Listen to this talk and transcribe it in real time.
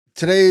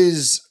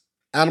Today's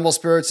Animal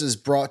Spirits is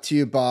brought to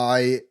you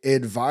by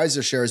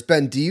Advisor Shares.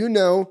 Ben, do you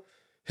know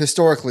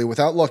historically,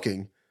 without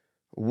looking,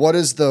 what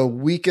is the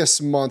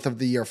weakest month of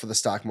the year for the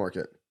stock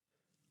market?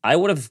 I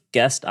would have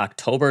guessed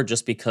October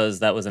just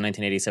because that was a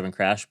 1987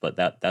 crash, but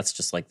that's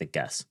just like the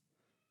guess.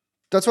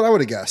 That's what I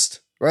would have guessed.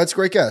 Right? That's a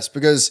great guess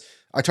because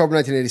October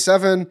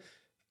 1987,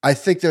 I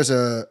think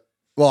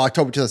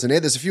October 2008,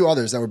 there's a few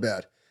others that were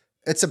bad.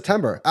 It's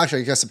September.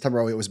 Actually, I guess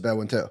September 08 was a bad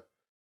one too.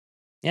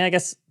 Yeah, I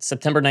guess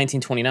September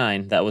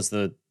 1929, that was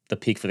the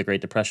peak for the Great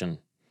Depression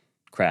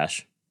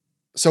crash.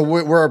 So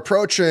we're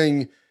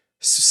approaching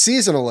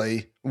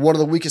seasonally one of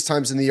the weakest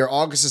times in the year.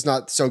 August is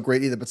not so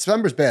great either, but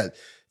September's bad.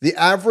 The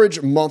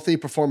average monthly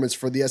performance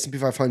for the S&P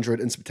 500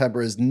 in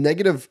September is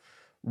negative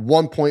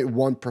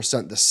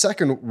 1.1%. The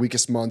second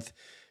weakest month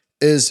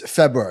is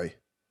February,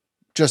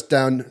 just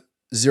down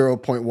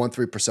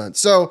 0.13%.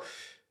 So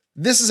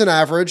this is an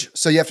average,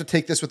 so you have to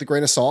take this with a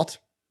grain of salt.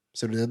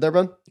 See what I did there,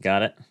 Ben?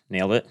 Got it.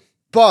 Nailed it.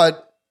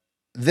 But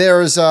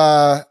there's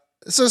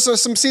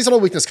some seasonal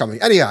weakness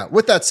coming. Anyhow,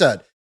 with that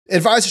said,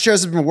 Advisor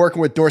Shares have been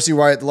working with Dorsey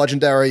Wright, the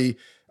legendary,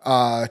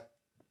 I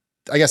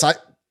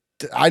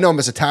know him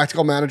as a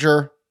tactical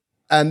manager,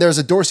 and there's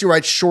a Dorsey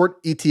Wright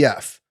short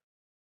ETF.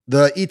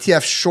 The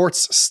ETF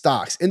shorts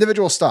stocks,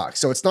 individual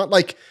stocks. So it's not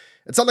like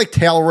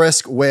tail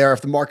risk where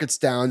if the market's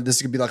down,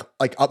 this could be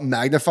like up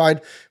magnified.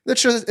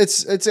 It's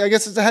I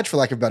guess it's a hedge for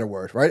lack of a better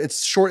word, right?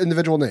 It's short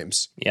individual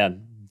names. Yeah,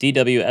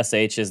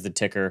 DWSH is the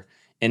ticker.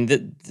 And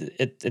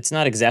it's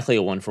not exactly a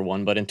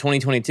 1-for-1, but in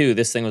 2022,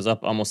 this thing was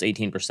up almost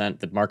 18%.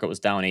 The market was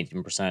down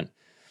 18%.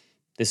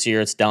 This year,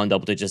 it's down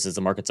double digits as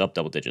the market's up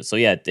double digits. So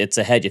yeah, it's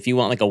a hedge. If you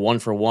want like a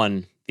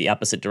 1-for-1, the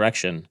opposite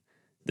direction,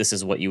 this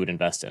is what you would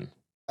invest in.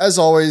 As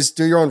always,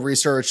 do your own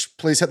research.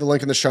 Please hit the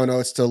link in the show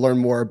notes to learn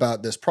more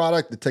about this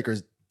product. The ticker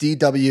is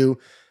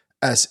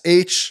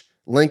DWSH.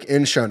 Link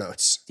in show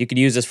notes. You could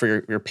use this for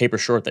your paper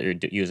short that you're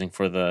using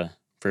for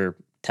your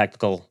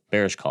tactical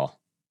bearish call.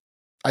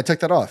 I took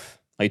that off.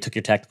 Oh, you took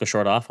your tactical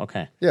short off?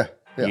 Okay. Yeah.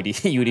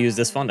 You would use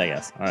this fund, I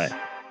guess. All right.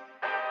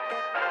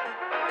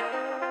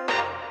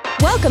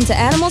 Welcome to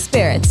Animal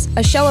Spirits,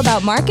 a show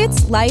about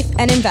markets, life,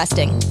 and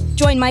investing.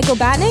 Join Michael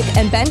Batnick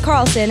and Ben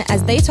Carlson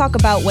as they talk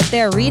about what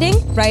they're reading,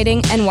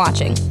 writing, and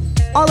watching.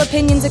 All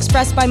opinions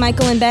expressed by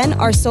Michael and Ben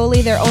are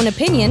solely their own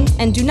opinion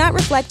and do not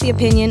reflect the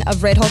opinion of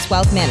Ritholtz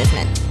Wealth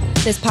Management.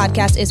 This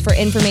podcast is for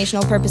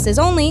informational purposes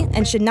only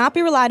and should not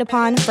be relied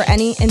upon for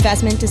any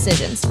investment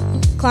decisions.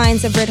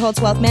 Clients of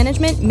Ritholtz Wealth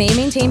Management may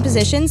maintain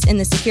positions in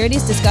the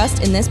securities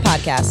discussed in this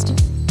podcast.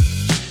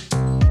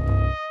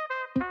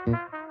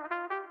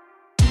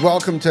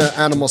 Welcome to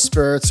Animal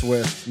Spirits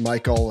with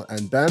Michael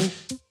and Ben.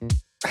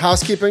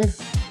 Housekeeping,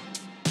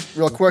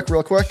 real quick.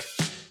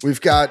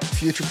 We've got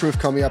Future Proof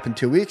coming up in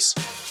 2 weeks.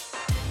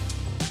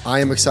 I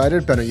am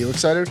excited. Ben, are you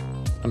excited?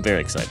 I'm very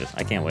excited.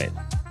 I can't wait.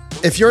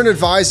 If you're an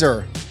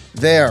advisor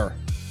there,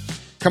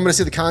 coming to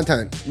see the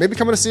content, maybe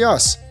coming to see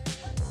us,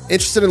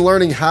 interested in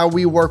learning how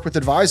we work with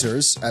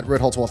advisors at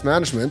Ritholtz Wealth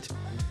Management,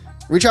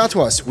 reach out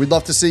to us. We'd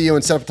love to see you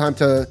and set up a time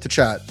to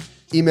chat.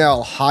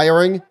 Email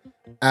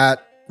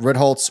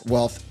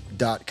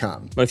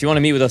hiring@ritholtzwealth.com. But if you want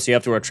to meet with us, you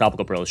have to wear a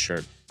Tropical Bros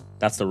shirt.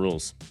 That's the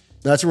rules.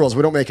 That's the rules.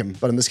 We don't make them,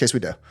 but in this case we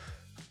do.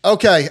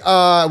 Okay,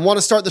 I want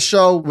to start the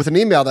show with an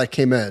email that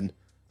came in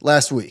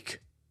last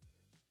week.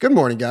 Good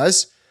morning,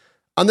 guys.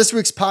 On this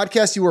week's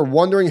podcast, you were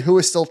wondering who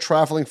is still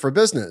traveling for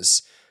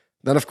business.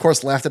 Then, of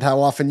course, laughed at how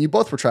often you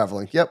both were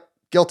traveling. Yep.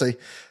 Guilty.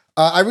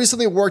 I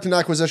recently worked in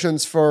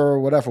acquisitions for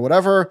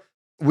whatever.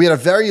 We had a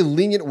very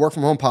lenient work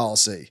from home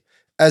policy,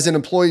 as in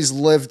employees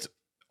lived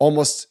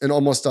almost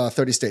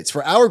 30 states.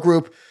 For our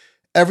group,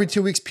 every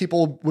 2 weeks,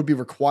 people would be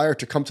required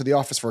to come to the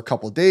office for a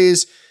couple of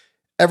days.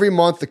 Every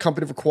month, the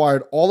company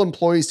required all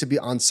employees to be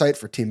on site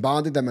for team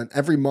bonding. That meant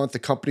every month, the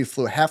company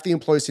flew half the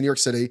employees to New York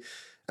City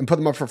and put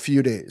them up for a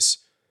few days.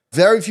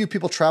 Very few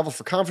people traveled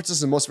for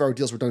conferences, and most of our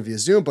deals were done via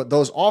Zoom, but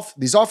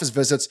these office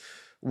visits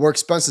were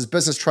expensed as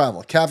business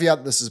travel.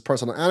 Caveat, this is a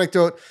personal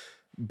anecdote,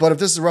 but if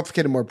this is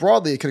replicated more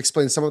broadly, it could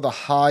explain some of the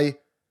high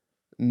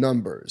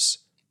numbers.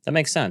 That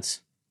makes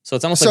sense. So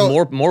it's almost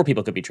like more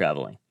people could be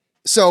traveling.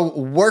 So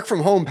work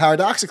from home,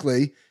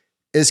 paradoxically,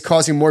 is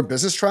causing more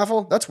business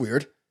travel? That's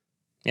weird.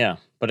 Yeah,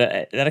 but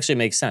that actually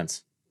makes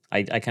sense.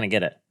 I kind of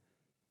get it.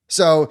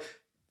 So,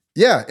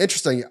 yeah,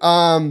 interesting.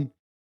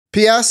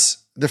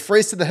 P.S., the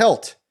phrase to the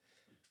hilt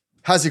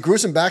has a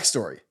gruesome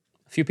backstory.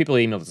 A few people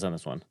emailed us on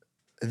this one.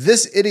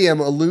 This idiom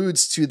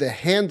alludes to the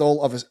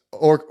handle of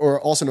or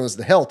also known as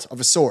the hilt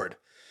of a sword,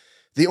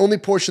 the only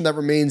portion that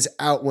remains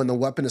out when the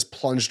weapon is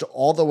plunged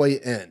all the way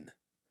in.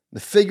 The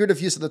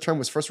figurative use of the term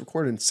was first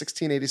recorded in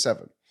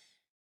 1687.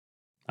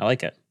 I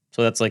like it.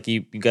 So that's like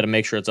you got to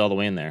make sure it's all the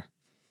way in there.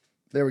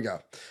 There we go.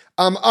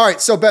 All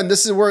right, so Ben,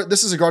 this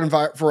is a garden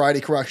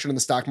variety correction in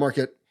the stock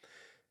market,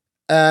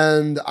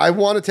 and I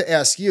wanted to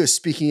ask you,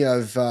 speaking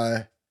of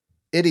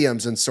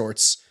idioms and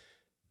sorts,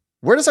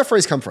 where does that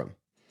phrase come from?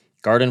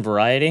 Garden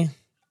variety?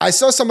 I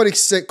saw somebody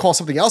call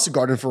something else a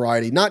garden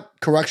variety, not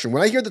correction.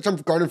 When I hear the term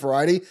garden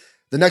variety,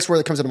 the next word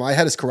that comes into my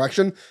head is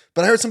correction.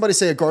 But I heard somebody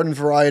say a garden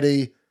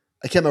variety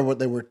I can't remember what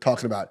they were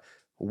talking about.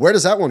 Where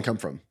does that one come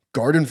from?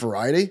 Garden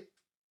variety?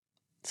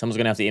 Someone's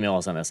going to have to email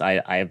us on this.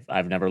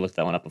 I've never looked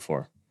that one up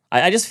before.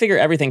 I just figure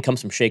everything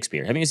comes from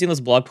Shakespeare. Haven't you seen those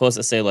blog posts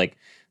that say like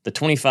the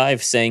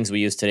 25 sayings we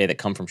use today that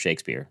come from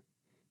Shakespeare?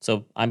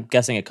 So I'm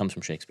guessing it comes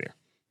from Shakespeare.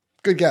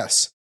 Good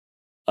guess.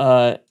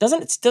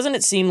 Doesn't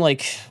it seem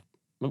like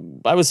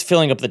I was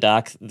filling up the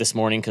doc this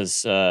morning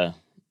because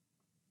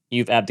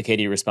you've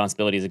abdicated your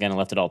responsibilities again and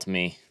left it all to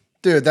me.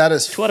 Dude, that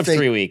is 2 out of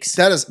 3 weeks.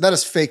 That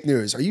is fake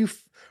news. Are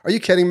you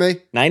kidding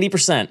me?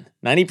 90%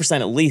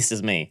 at least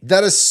is me.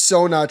 That is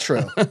so not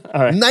true.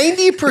 All right.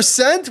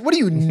 90%? What are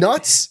you,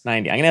 nuts?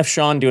 90. I'm gonna have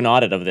Sean do an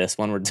audit of this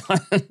when we're done.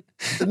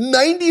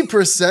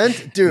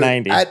 90%? Dude,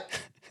 90.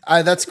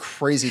 That's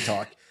crazy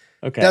talk.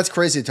 Okay. That's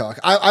crazy talk.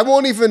 I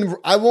won't even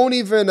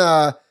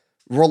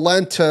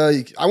relent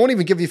to, I won't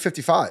even give you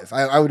 55.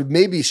 I would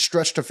maybe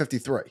stretch to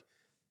 53.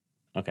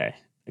 Okay.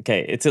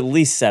 It's at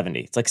least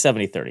 70. It's like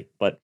 70-30,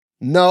 but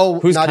no,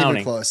 who's not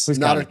counting? even close. Who's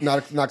counting?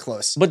 Not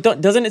close. But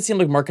doesn't it seem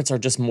like markets are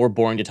just more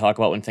boring to talk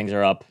about when things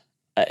are up?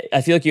 I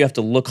feel like you have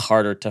to look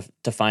harder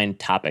to find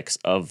topics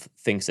of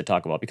things to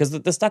talk about because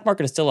the stock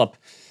market is still up.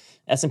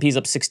 S&P's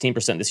up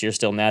 16% this year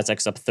still.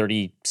 Nasdaq's up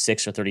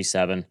 36 or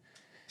 37.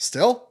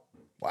 Still?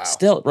 Wow.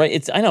 Still,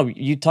 right? I know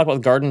you talk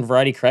about garden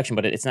variety correction,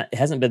 but it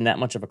hasn't been that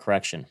much of a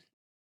correction.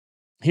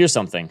 Here's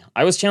something.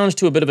 I was challenged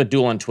to a bit of a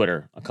duel on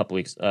Twitter a couple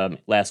weeks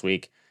last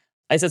week.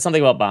 I said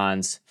something about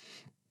bonds,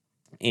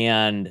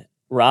 and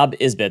Rob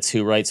Isbitz,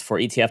 who writes for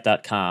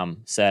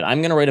ETF.com, said,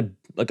 I'm going to write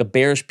a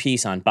bearish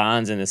piece on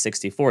bonds in the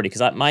 60-40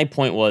 because my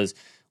point was,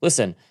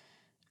 listen,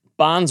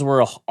 bonds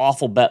were an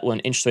awful bet when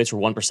interest rates were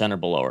 1% or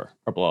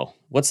below.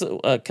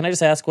 Can I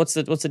just ask, what's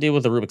the deal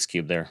with the Rubik's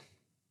Cube there?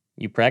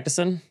 You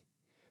practicing?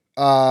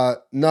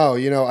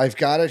 No, I've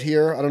got it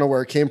here. I don't know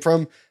where it came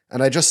from,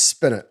 and I just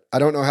spin it. I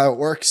don't know how it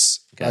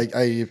works.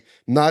 Okay.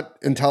 I'm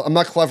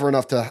not clever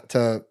enough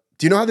to.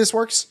 Do you know how this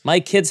works? My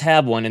kids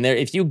have one, and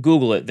if you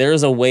Google it,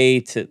 there's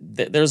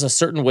a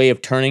certain way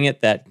of turning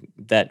it that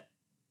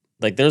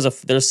like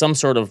there's some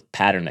sort of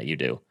pattern that you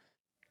do.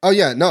 Oh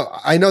yeah, no,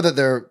 I know that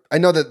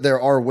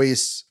there are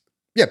ways.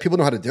 Yeah, people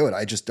know how to do it.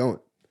 I just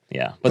don't.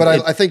 Yeah, but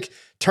I think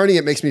turning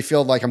it makes me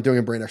feel like I'm doing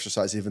a brain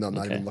exercise, even though I'm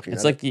not even looking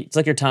at it. It's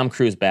like your Tom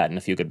Cruise bat in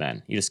A Few Good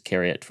Men. You just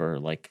carry it for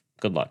like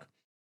good luck.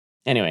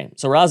 Anyway,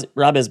 so Rob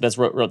Isbitz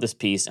wrote this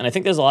piece, and I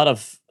think there's a lot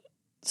of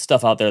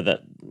stuff out there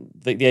that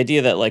the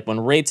idea that like when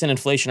rates and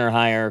inflation are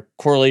higher,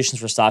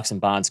 correlations for stocks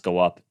and bonds go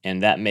up,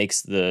 and that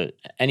makes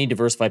any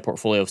diversified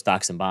portfolio of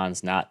stocks and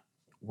bonds not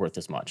worth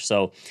as much.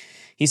 So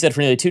he said for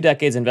nearly 2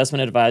 decades,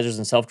 investment advisors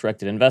and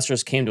self-directed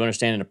investors came to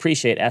understand and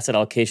appreciate asset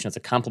allocation as a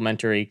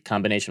complementary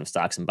combination of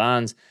stocks and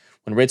bonds.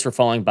 When rates were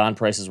falling, bond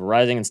prices were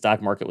rising, and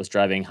stock market was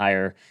driving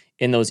higher.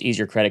 In those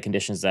easier credit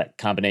conditions, that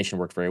combination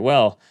worked very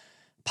well.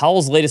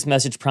 Powell's latest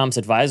message prompts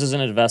advisors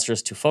and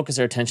investors to focus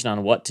their attention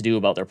on what to do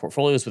about their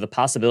portfolios with the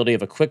possibility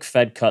of a quick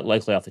Fed cut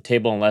likely off the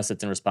table unless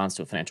it's in response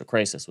to a financial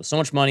crisis. With so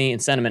much money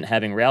and sentiment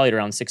having rallied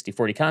around the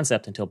 60-40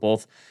 concept until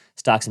both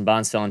stocks and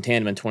bonds fell in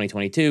tandem in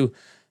 2022,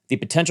 the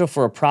potential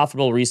for a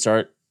profitable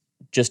restart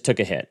just took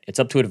a hit. It's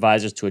up to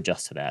advisors to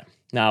adjust to that.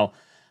 Now,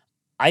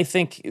 I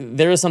think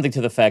there is something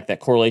to the fact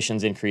that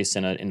correlations increase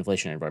in an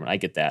inflationary environment. I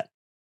get that.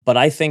 But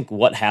I think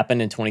what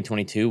happened in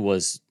 2022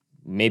 was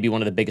maybe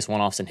one of the biggest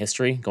one-offs in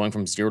history, going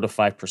from 0 to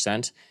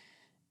 5%.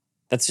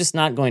 That's just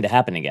not going to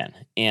happen again.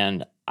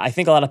 And I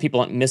think a lot of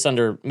people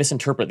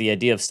misinterpret the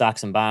idea of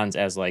stocks and bonds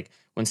as like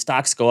when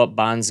stocks go up,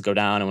 bonds go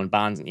down, and when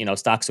bonds,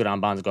 stocks go down,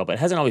 bonds go up. But it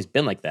hasn't always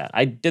been like that.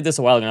 I did this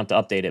a while ago, I have to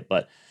update it,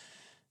 but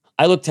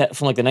I looked at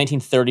from like the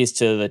 1930s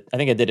to I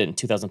think I did it in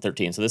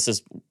 2013. So this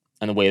is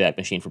on the way that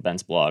machine for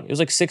Ben's blog. It was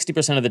like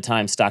 60% of the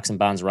time stocks and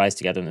bonds rise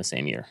together in the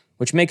same year,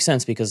 which makes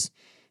sense because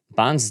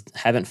bonds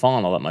haven't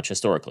fallen all that much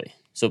historically.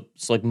 So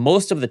like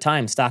most of the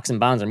time, stocks and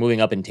bonds are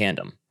moving up in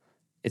tandem.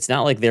 It's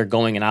not like they're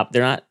going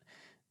they're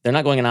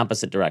not going in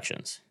opposite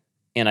directions.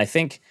 And I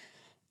think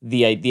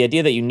the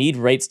idea that you need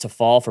rates to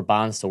fall for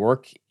bonds to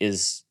work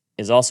is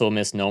also a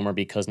misnomer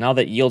because now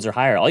that yields are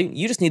higher,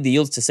 you just need the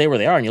yields to stay where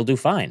they are and you'll do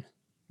fine.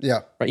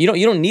 Yeah. Right. You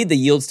don't need the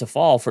yields to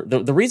fall for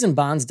the reason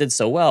bonds did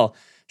so well.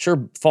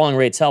 Sure, falling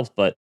rates helped,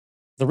 but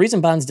the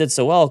reason bonds did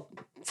so well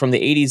from the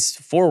 80s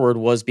forward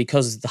was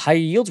because the higher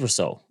yields were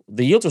so.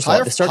 The yields were so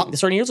high. The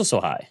starting yields were so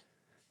high.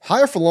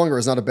 Higher for longer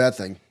is not a bad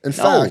thing. In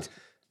fact,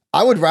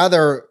 I would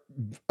rather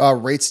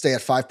rates stay at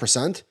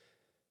 5%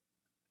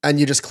 and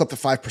you just clip the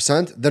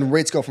 5%, then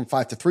rates go from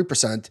 5 to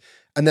 3%.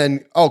 And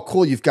then, oh,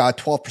 cool, you've got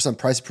 12%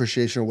 price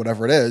appreciation or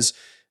whatever it is.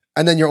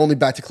 And then you're only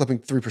back to clipping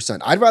 3%.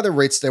 I'd rather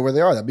rates stay where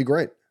they are. That'd be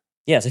great.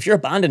 Yes, if you're a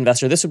bond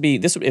investor, this would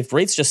if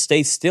rates just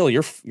stay still,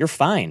 you're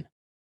fine.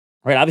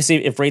 Right?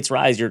 Obviously, if rates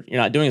rise, you're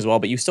not doing as well,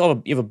 but you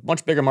still have a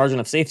much bigger margin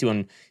of safety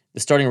when the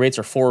starting rates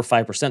are 4 or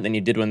 5% than you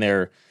did when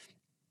they're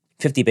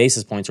 50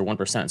 basis points or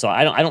 1%. So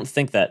I don't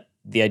think that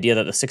the idea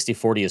that the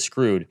 60-40 is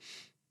screwed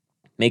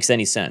makes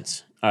any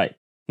sense. All right.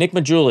 Nick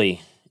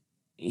Majuli,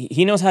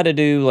 he knows how to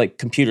do like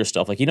computer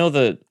stuff. Like,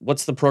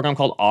 what's the program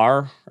called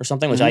R or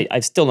something, which I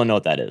still don't know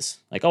what that is.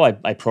 Like,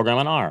 I program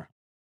on R.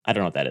 I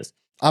don't know what that is.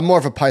 I'm more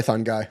of a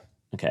Python guy.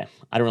 Okay.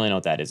 I don't really know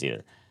what that is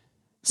either.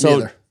 So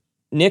Neither.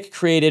 Nick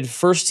created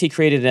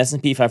an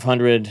S&P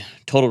 500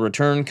 total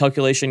return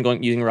calculation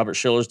using Robert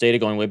Shiller's data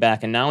going way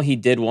back, and now he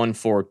did one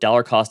for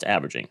dollar cost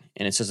averaging.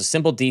 And it's just a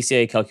simple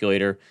DCA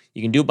calculator.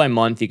 You can do it by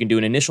month. You can do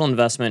an initial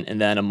investment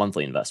and then a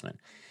monthly investment.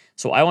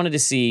 So I wanted to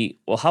see,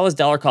 well, how has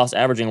dollar cost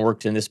averaging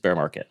worked in this bear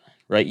market,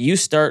 right? You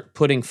start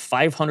putting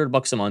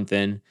 $500 a month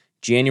in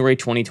January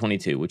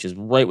 2022, which is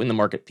right when the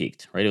market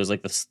peaked, right? It was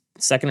like the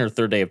second or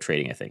third day of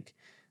trading, I think.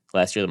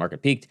 Last year, the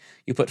market peaked.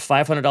 You put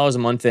 $500 a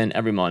month in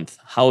every month.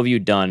 How have you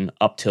done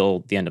up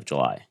till the end of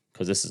July?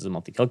 Because this is a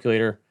monthly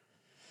calculator.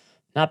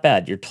 Not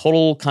bad. Your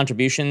total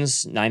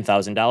contributions,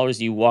 $9,000.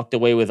 You walked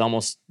away with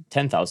almost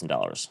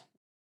 $10,000.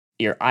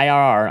 Your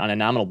IRR on a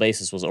nominal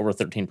basis was over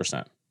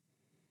 13%.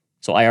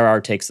 So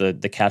IRR takes the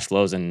cash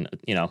flows and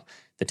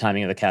the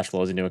timing of the cash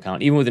flows into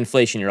account. Even with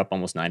inflation, you're up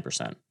almost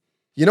 9%.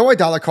 You know why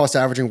dollar cost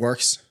averaging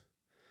works?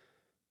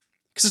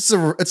 Because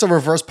it's a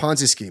reverse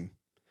Ponzi scheme.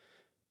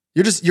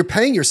 You're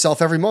paying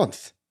yourself every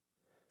month,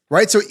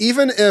 right? So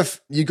even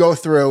if you go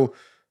through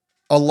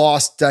a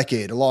lost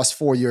decade, a lost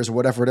 4 years, or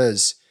whatever it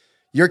is,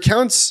 your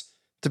accounts,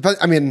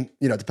 depending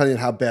on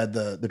how bad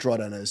the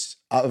drawdown is,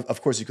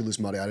 of course you could lose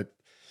money on it.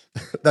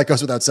 That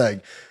goes without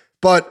saying.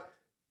 But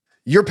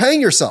you're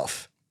paying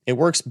yourself. It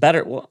works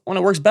better when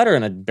it works better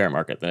in a bear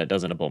market than it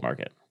does in a bull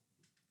market.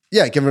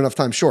 Yeah, given enough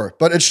time, sure.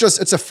 But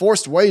it's a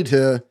forced way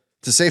to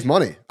save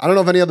money. I don't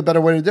know of any other better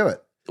way to do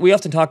it. We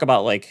often talk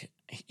about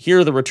here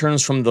are the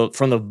returns from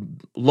the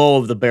low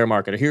of the bear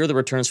market, or here are the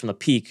returns from the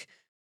peak.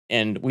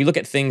 And we look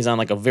at things on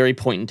a very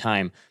point in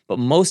time, but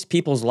most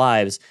people's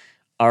lives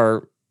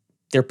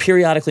they're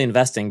periodically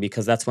investing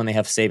because that's when they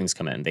have savings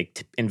come in. They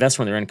invest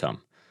from their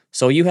income.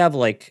 So you have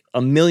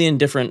a million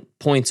different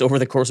points over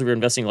the course of your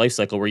investing life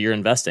cycle where you're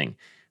investing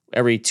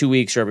every 2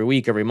 weeks or every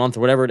week, every month, or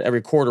whatever,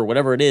 every quarter,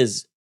 whatever it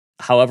is,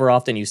 however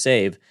often you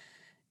save.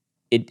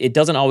 It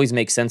doesn't always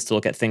make sense to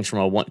look at things from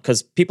a one,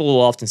 because people will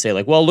often say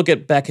well, look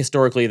at back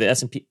historically, the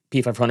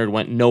S&P 500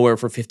 went nowhere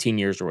for 15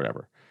 years or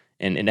whatever.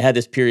 And it had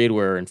this period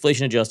where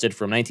inflation adjusted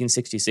from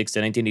 1966 to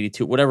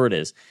 1982, whatever it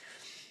is.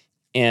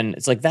 And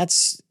it's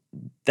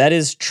that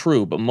is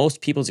true, but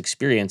most people's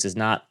experience is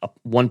not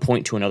one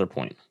point to another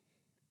point.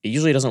 It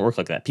usually doesn't work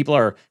like that. People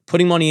are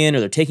putting money in,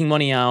 or they're taking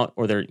money out,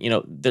 or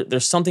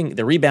there's something,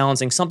 they're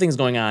rebalancing, something's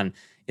going on.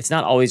 It's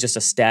not always just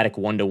a static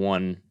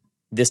one-to-one,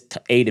 this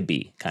A to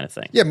B kind of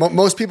thing. Yeah,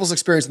 most people's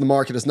experience in the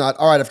market is not,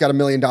 all right, I've got $1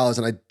 million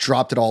and I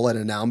dropped it all in,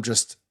 and now I'm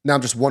just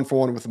one for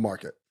one with the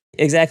market.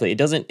 Exactly. It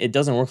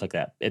doesn't work like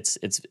that. It's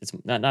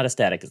not as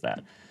static as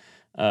that.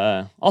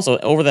 Also,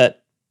 over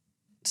that,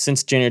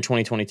 since January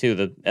 2022,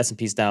 the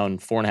S&P's down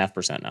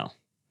 4.5% now.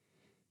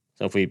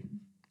 So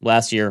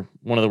last year,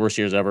 one of the worst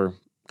years ever,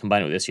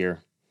 combine it with this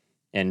year,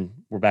 and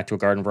we're back to a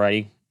garden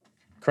variety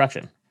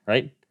correction,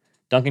 right?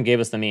 Duncan gave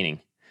us the meaning.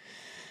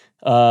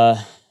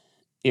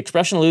 The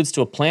expression alludes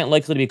to a plant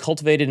likely to be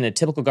cultivated in a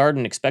typical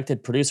garden expected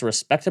to produce a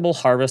respectable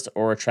harvest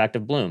or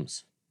attractive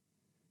blooms.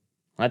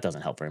 Well, that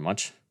doesn't help very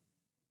much.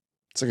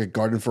 It's like a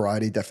garden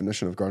variety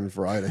definition of garden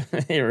variety.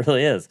 It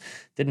really is.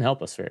 Didn't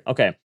help us very.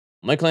 Okay.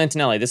 Michael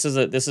Antonelli, this is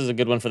a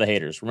good one for the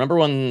haters. Remember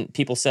when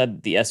people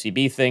said the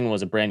SVB thing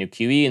was a brand new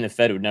QE and the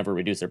Fed would never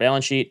reduce their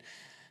balance sheet?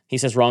 He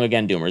says, wrong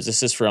again, doomers.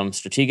 This is from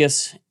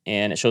Strategas,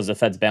 and it shows the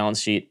Fed's balance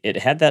sheet. It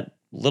had that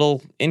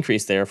little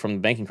increase there from the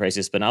banking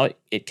crisis, but now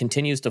it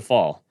continues to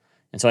fall.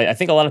 And so I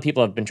think a lot of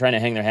people have been trying to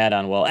hang their hat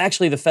on, well,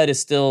 actually the Fed is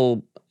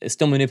still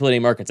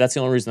manipulating markets. That's the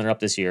only reason they're up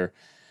this year.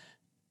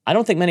 I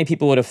don't think many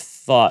people would have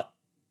thought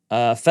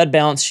Fed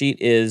balance sheet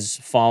is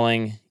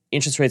falling,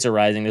 interest rates are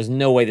rising. There's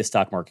no way the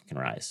stock market can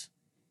rise.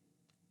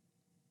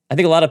 I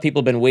think a lot of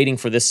people have been waiting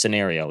for this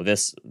scenario.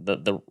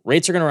 The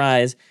rates are going to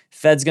rise,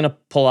 Fed's going to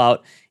pull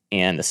out,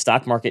 and the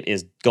stock market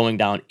is going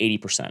down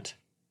 80%.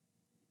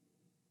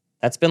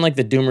 That's been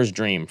the doomer's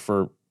dream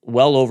for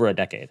well over a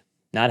decade.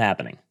 Not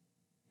happening.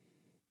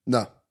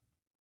 No.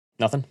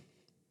 Nothing?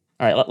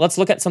 All right, let's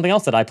look at something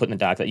else that I put in the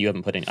doc that you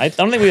haven't put in. I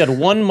don't think we had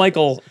one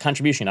Michael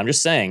contribution. I'm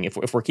just saying,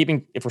 if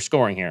we're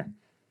scoring here.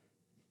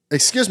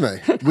 Excuse me.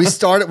 We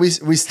started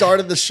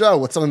the show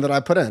with something that I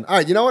put in. All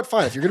right, you know what?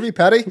 Fine. If you're going to be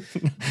petty,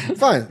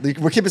 fine.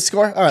 We're keeping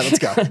score. All right, let's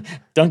go.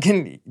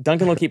 Duncan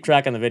will keep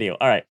track on the video.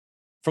 All right.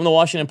 From the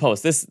Washington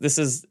Post, this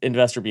is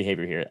investor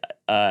behavior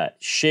here.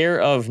 Share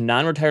of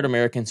non-retired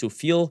Americans who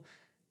feel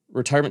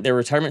their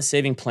retirement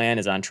saving plan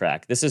is on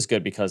track. This is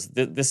good because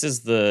this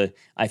is the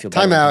I feel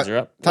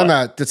better. Time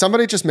out. Did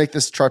somebody just make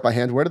this chart by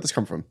hand? Where did this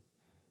come from?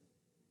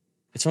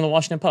 It's from the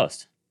Washington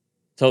Post.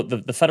 So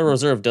the Federal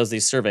Reserve does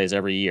these surveys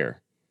every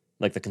year,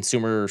 like the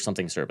consumer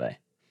something survey.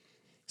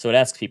 So it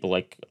asks people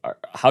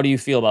how do you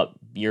feel about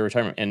your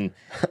retirement? And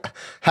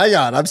hang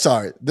on, I'm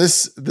sorry.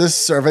 This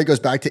survey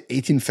goes back to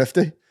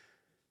 1850.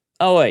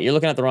 Oh wait, you're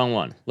looking at the wrong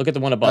one. Look at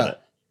the one above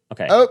it.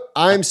 Okay. Oh,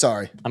 I'm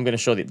sorry. I'm going to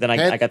show you. Then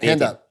I got the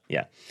hand up.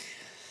 Yeah.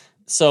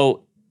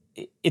 So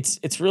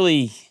it's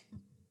really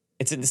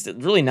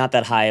not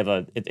that high of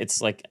a.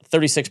 It's 36%,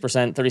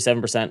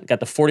 37%.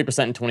 Got the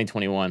 40% in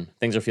 2021.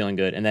 Things are feeling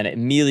good, and then it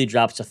immediately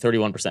drops to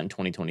 31% in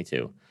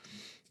 2022.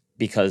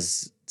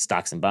 because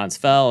stocks and bonds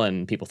fell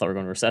and people thought we were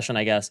going to recession,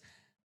 I guess.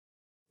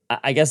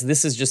 I guess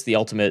this is just the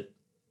ultimate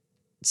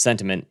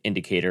sentiment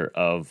indicator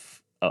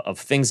of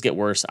things get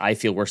worse. I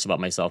feel worse about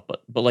myself,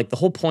 but like the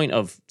whole point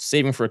of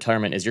saving for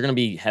retirement is you're going to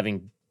be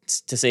having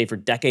to save for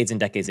decades and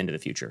decades into the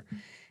future.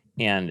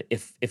 And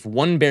if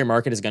one bear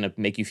market is going to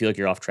make you feel like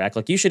you're off track,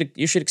 like you should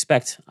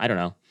expect, I don't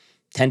know,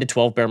 10 to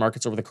 12 bear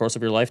markets over the course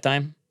of your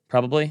lifetime,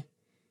 probably.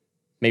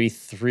 Maybe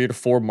 3 to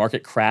 4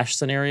 market crash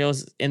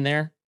scenarios in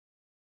there.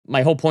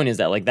 My whole point is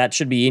that like that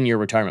should be in your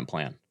retirement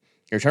plan.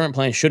 Your retirement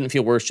plan shouldn't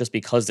feel worse just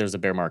because there's a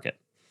bear market.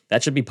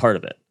 That should be part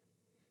of it.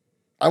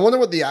 I wonder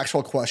what the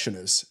actual question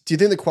is. Do you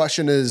think the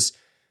question is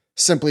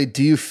simply,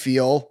 do you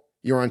feel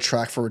you're on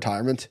track for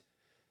retirement?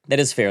 That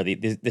is fair.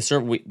 The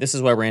survey, this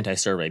is why we're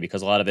anti-survey,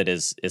 because a lot of it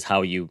is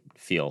how you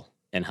feel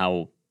and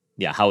how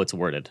it's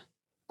worded.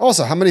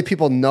 Also, how many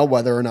people know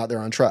whether or not they're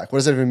on track? What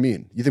does that even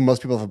mean? You think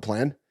most people have a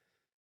plan?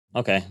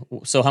 Okay.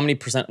 So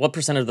what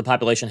percentage of the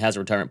population has a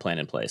retirement plan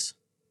in place?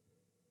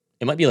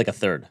 It might be like a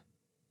third.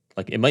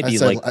 Like it might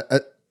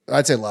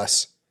I'd say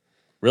less.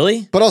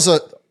 Really? But also,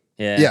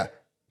 yeah.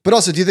 But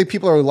also, do you think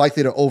people are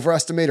likely to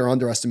overestimate or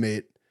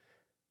underestimate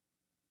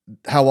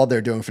how well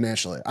they're doing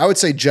financially? I would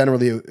say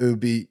generally it would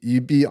be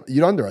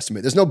you'd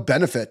underestimate. There's no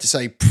benefit to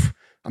say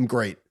I'm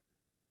great,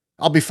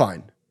 I'll be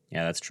fine.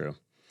 Yeah, that's true.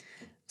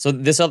 So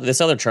this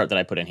other chart that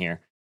I put in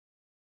here,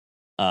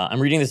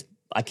 I'm reading this.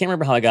 I can't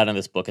remember how I got in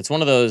this book. It's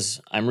one of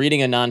those. I'm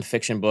reading a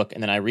nonfiction book,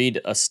 and then I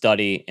read a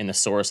study in the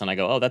source, and I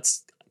go, "Oh,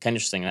 that's kind of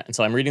interesting." And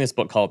so I'm reading this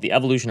book called "The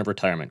Evolution of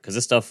Retirement" because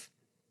this stuff,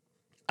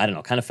 I don't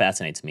know, kind of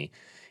fascinates me.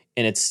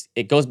 And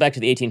it goes back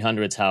to the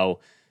 1800s, how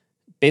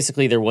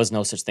basically there was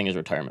no such thing as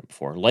retirement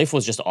before. Life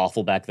was just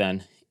awful back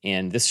then.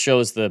 And this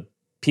shows the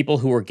people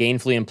who were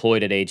gainfully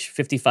employed at age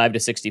 55 to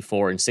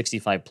 64 and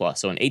 65 plus.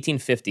 So in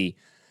 1850,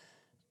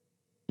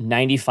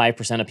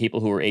 95% of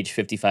people who were age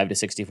 55 to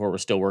 64 were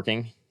still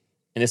working.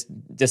 And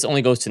this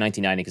only goes to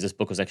 1990 because this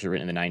book was actually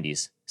written in the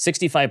 90s.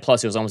 65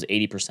 plus, it was almost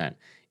 80%.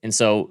 And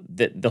so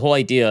the whole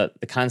idea,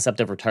 the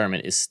concept of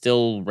retirement is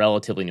still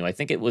relatively new. I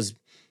think it was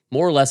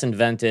more or less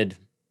invented.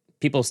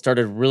 People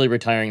started really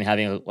retiring and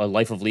having a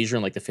life of leisure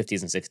in like the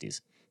 50s and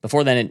 60s.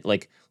 Before then,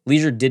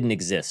 leisure didn't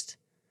exist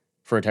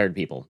for retired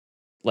people.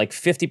 Like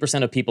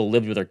 50% of people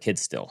lived with their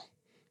kids still,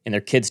 and their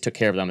kids took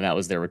care of them, and that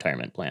was their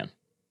retirement plan.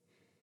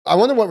 I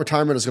wonder what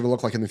retirement is going to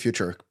look like in the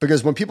future.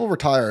 Because when people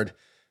retired,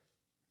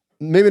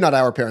 maybe not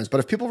our parents, but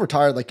if people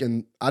retired like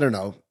in, I don't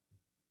know,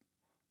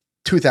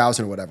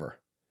 2000 or whatever,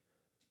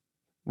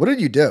 what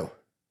did you do?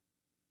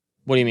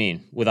 What do you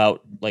mean?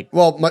 Without like?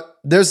 Well,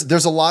 there's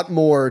a lot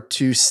more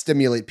to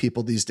stimulate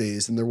people these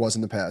days than there was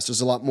in the past.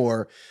 There's a lot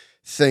more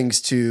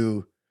things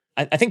to.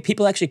 I think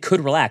people actually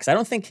could relax. I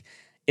don't think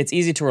it's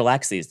easy to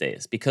relax these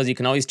days because you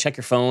can always check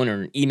your phone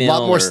or email. A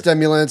lot more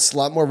stimulants, a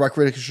lot more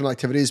recreational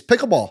activities.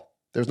 Pickleball.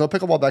 There's no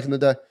pickleball back in the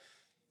day.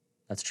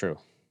 That's true.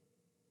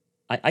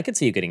 I could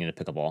see you getting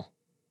into pickleball.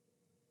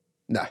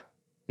 Nah.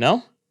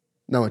 No?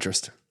 No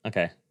interest.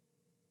 Okay.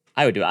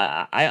 I would do.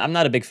 I'm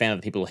not a big fan of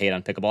the people who hate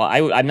on pickleball.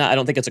 I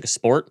don't think it's like a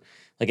sport.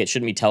 Like it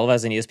shouldn't be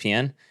televised on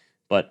ESPN.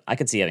 But I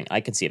could see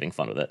having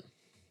fun with it.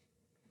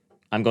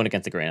 I'm going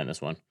against the grain on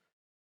this one.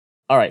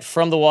 All right,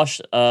 from the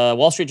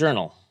Wall Street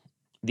Journal,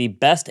 the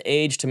best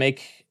age to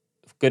make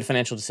good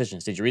financial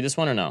decisions. Did you read this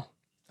one or no?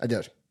 I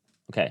did.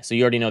 Okay, so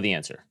you already know the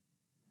answer.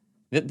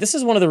 This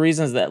is one of the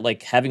reasons that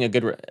like having a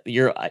good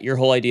your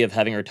whole idea of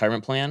having a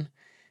retirement plan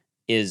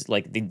is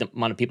like the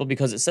amount of people,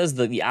 because it says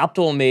the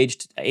optimal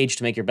age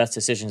to make your best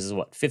decisions is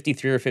what,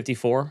 53 or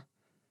 54?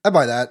 I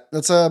buy that.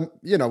 That's when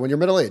you're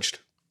middle-aged.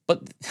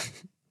 But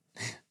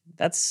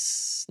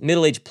that's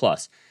middle-aged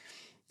plus.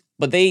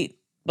 But they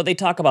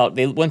talk about,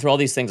 they went through all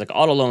these things like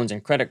auto loans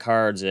and credit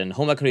cards and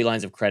home equity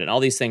lines of credit and all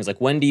these things. Like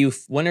when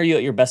are you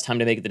at your best time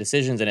to make the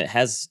decisions? And it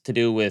has to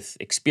do with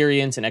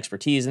experience and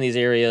expertise in these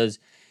areas.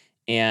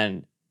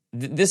 And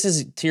this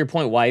is, to your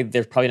point, why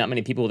there's probably not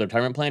many people with a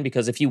retirement plan,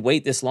 because if you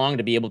wait this long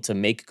to be able to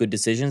make good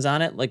decisions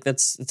on it, like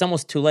it's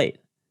almost too late.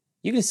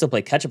 You can still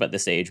play catch up at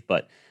this age,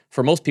 but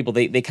for most people,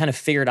 they kind of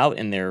figure it out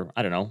in their,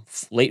 I don't know,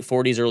 late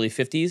 40s, early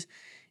 50s.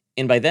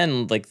 And by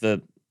then, like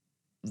the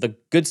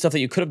good stuff that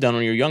you could have done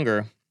when you're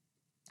younger,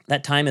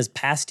 that time has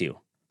passed you.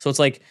 So it's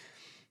like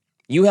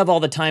you have all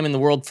the time in the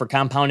world for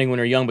compounding when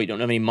you're young, but you don't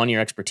have any money or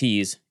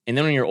expertise. And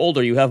then when you're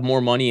older, you have more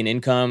money and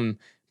income,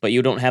 but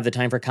you don't have the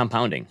time for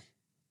compounding.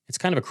 It's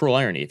kind of a cruel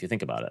irony if you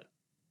think about it.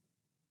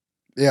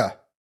 Yeah.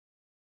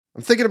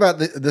 I'm thinking about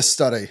this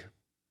study.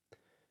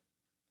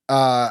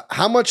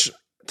 How much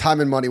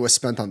time and money was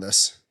spent on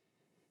this?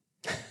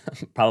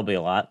 Probably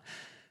a lot.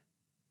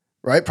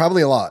 Right?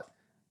 Probably a lot.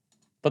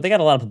 But they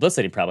got a lot of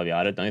publicity probably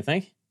on it, don't you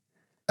think?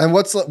 And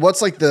what's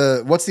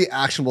the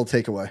actionable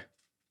takeaway?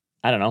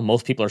 I don't know.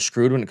 Most people are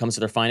screwed when it comes to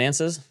their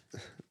finances,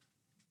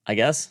 I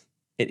guess.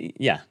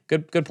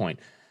 Good point.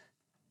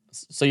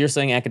 So you're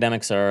saying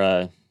academics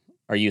are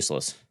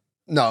useless?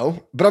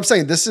 No, but I'm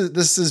saying this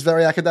is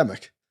very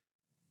academic.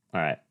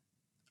 All right.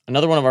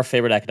 Another one of our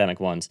favorite academic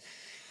ones.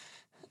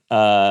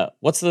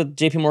 What's the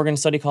JP Morgan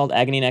study called?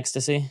 Agony and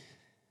Ecstasy?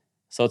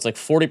 So it's like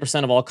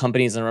 40% of all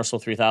companies in the Russell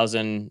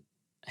 3000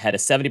 had a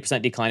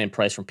 70% decline in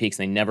price from peaks,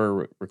 and they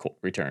never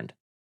returned.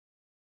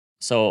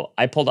 So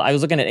I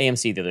was looking at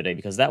AMC the other day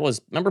because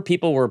remember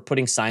people were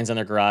putting signs on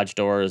their garage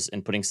doors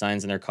and putting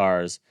signs in their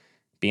cars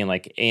being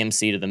like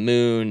AMC to the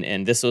moon.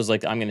 And this was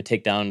like, I'm going to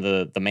take down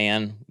the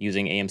man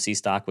using AMC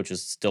stock, which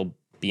is still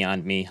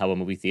beyond me how a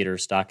movie theater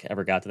stock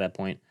ever got to that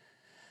point.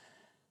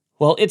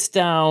 Well, it's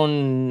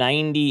down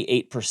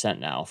 98%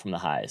 now from the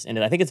highs. And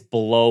I think it's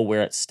below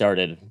where it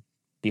started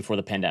before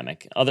the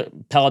pandemic.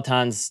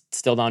 Peloton's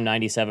still down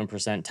 97%,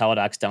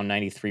 Teladoc's down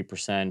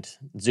 93%,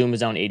 Zoom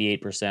is down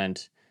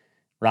 88%,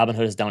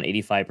 Robinhood is down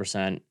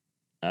 85%.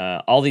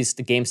 All these,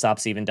 the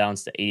GameStop's even down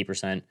to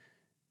 80%.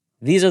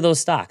 These are those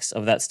stocks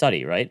of that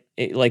study, right?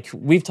 Like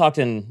we've talked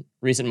in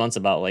recent months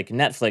about like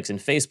Netflix and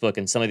Facebook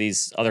and some of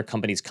these other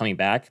companies coming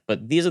back,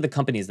 but these are the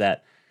companies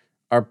that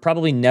are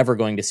probably never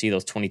going to see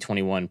those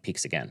 2021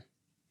 peaks again.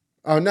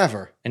 Oh,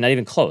 never. And not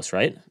even close,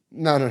 right?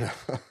 No.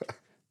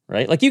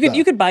 Right? Like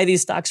you could buy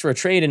these stocks for a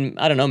trade and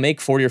I don't know, make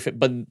 40 or 50,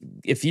 but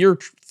if you're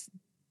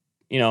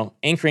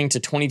anchoring to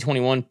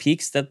 2021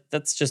 peaks,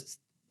 that's just,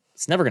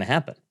 it's never going to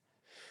happen.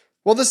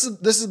 Well, this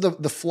is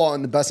the flaw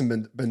in the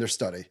Bessemer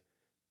study,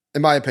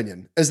 in my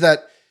opinion, is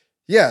that,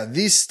 yeah,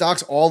 these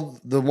stocks, all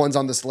the ones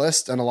on this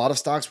list and a lot of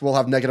stocks will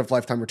have negative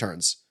lifetime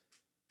returns,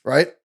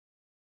 right?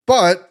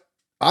 But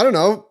I don't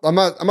know. I'm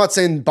not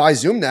saying buy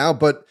Zoom now,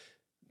 but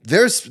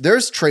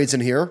there's trades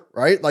in here,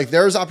 right? Like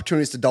there's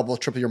opportunities to double,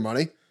 triple your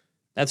money.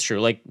 That's true.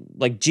 Like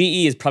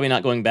GE is probably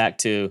not going back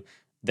to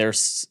their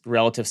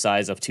relative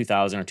size of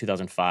 2000 or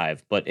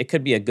 2005, but it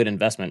could be a good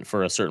investment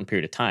for a certain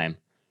period of time.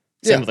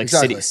 Same with like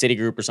exactly.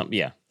 Citigroup or something.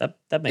 Yeah,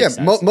 that makes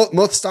sense.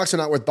 Most stocks are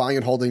not worth buying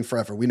and holding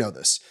forever. We know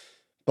this,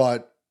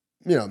 but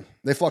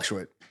they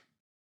fluctuate.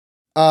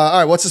 All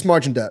right, what's this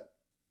margin debt?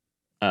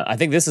 I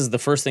think this is the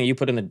first thing you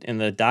put in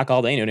the doc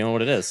all day. And you don't know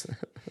what it is.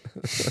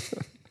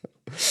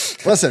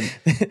 Listen,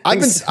 I've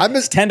been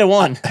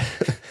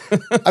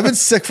 10-1. I've been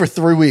sick for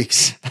 3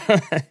 weeks.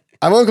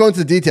 I won't go into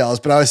the details,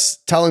 but I was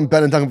telling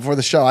Ben and Duncan before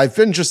the show, I've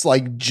been just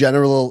like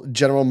general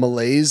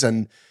malaise,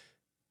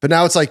 but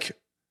now it's like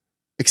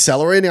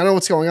accelerating. I don't know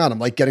what's going on. I'm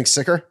like getting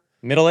sicker.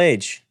 Middle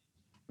age.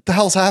 What the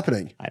hell's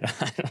happening? I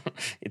don't.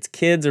 It's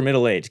kids or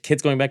middle age.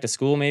 Kids going back to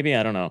school, maybe.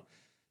 I don't know.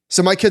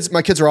 So my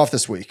kids are off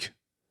this week.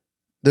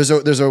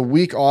 There's a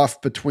week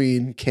off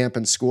between camp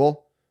and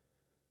school.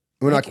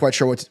 We're not quite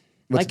sure what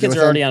my kids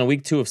are already on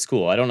week 2 of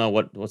school. I don't know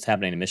what's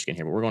happening in Michigan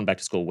here, but we're going back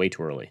to school way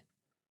too early.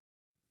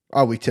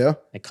 Oh, week 2?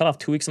 They cut off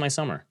 2 weeks of my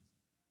summer.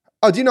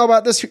 Oh, do you know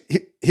about this?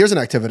 Here's an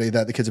activity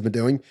that the kids have been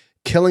doing: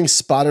 killing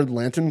spotted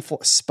lantern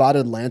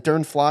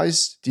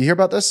flies. Do you hear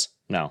about this?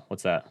 No,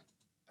 what's that?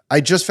 I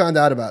just found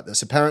out about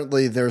this.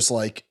 Apparently, there's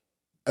like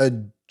a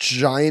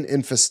giant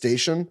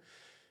infestation,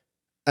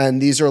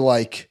 and these are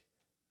like,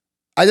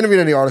 I didn't read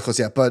any articles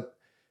yet, but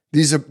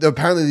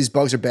apparently these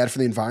bugs are bad for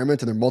the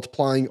environment and they're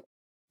multiplying,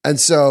 and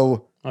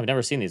so I've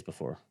never seen these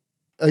before.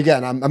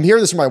 Again, I'm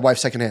hearing this from my wife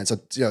secondhand,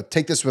 so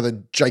take this with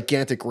a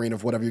gigantic grain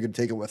of whatever you're going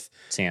to take it with.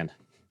 Sand.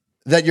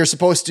 That you're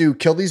supposed to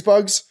kill these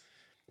bugs.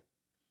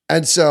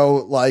 And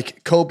so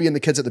like Kobe and the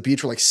kids at the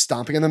beach were like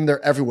stomping on them.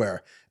 They're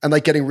everywhere and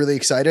like getting really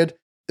excited.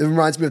 It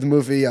reminds me of the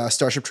movie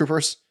Starship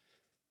Troopers,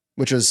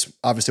 which is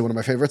obviously one of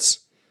my favorites.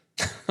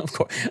 Of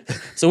course.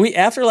 So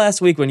after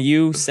last week when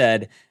you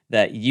said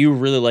that you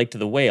really liked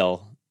The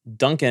Whale,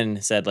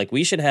 Duncan said like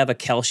we should have a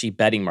Kelshi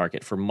betting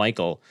market for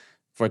Michael,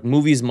 for like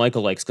movies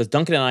Michael likes, because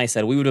Duncan and I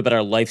said we would have bet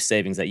our life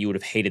savings that you would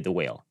have hated The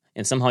Whale.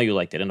 And somehow you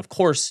liked it. And of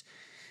course,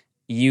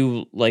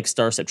 you like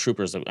Starship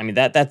Troopers. I mean,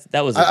 that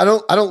was. I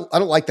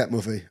don't like that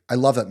movie. I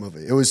love that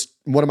movie. It was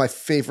one of my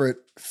favorite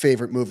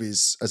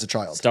movies as a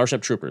child.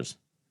 Starship Troopers.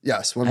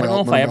 Yes, I don't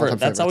know if I ever.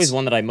 That's always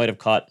one that I might have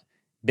caught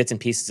bits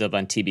and pieces of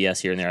on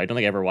TBS here and there. I don't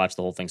think I ever watched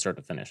the whole thing start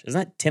to finish. Isn't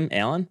that Tim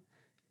Allen?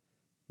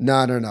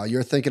 No.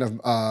 You're thinking of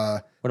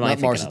what am I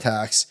thinking Mars of?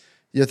 Attacks.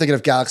 You're thinking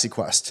of Galaxy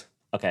Quest.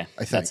 Okay, I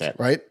think that's it.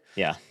 Right?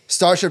 Yeah.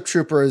 Starship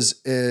Troopers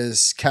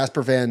is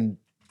Casper Van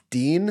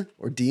Dien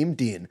or Dean.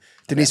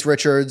 Denise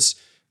Richards.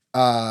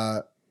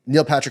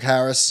 Neil Patrick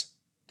Harris,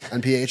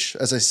 NPH,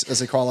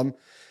 as I call him,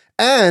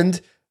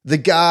 and the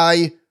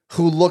guy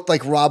who looked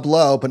like Rob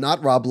Lowe, but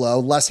not Rob Lowe,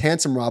 less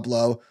handsome Rob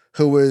Lowe,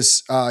 who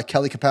was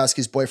Kelly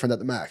Kapowski's boyfriend at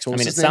the Max.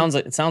 It sounds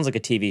like a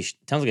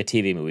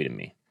TV movie to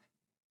me.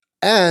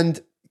 And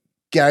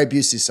Gary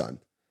Busey's son.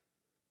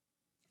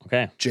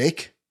 Okay,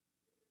 Jake.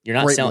 You're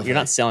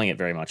not selling it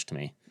very much to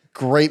me.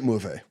 Great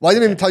movie. Well, I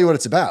didn't even tell you what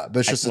it's about,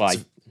 but it's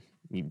just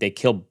they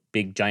kill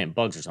big giant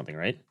bugs or something,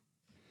 right?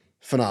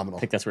 Phenomenal. I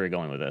think that's where you're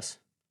going with this.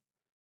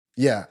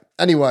 Yeah.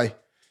 Anyway.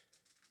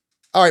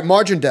 All right.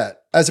 Margin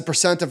debt as a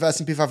percent of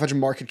S&P 500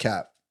 market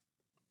cap.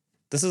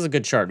 This is a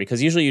good chart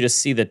because usually you just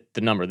see the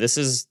number. This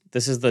is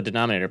the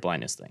denominator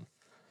blindness thing.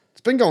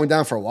 It's been going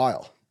down for a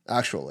while,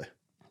 actually.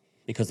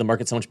 Because the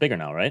market's so much bigger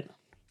now, right?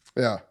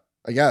 Yeah,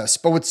 I guess.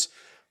 But what's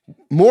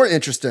more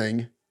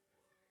interesting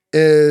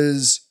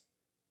is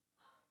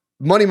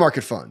money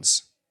market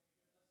funds.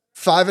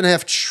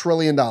 $5.5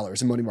 trillion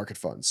in money market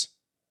funds.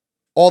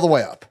 All the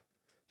way up.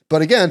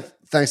 But again,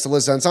 thanks to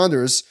Liz Van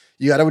Saunders,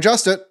 You got to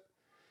adjust it.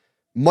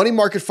 Money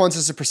market funds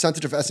as a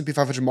percentage of S&P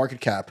 500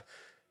 market cap.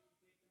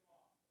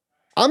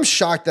 I'm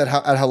shocked at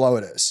how low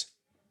it is.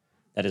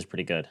 That is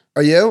pretty good.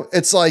 Are you?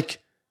 It's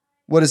like,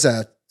 what is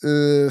that?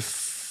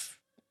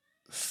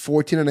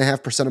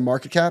 14.5% of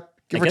market cap,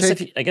 give or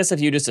take? I guess if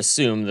you just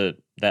assume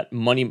that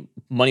money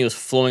was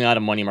flowing out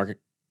of money market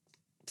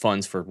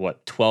funds for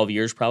 12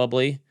 years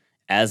probably,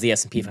 as the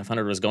S&P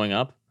 500 was going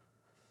up.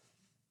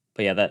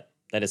 But yeah, that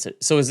is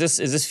it. So is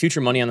this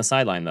future money on the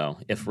sideline though,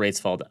 if rates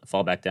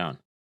fall back down?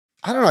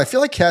 I don't know. I feel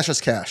like cash is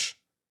cash.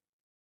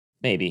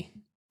 Maybe.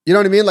 You know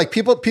what I mean? Like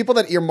people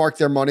that earmark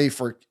their money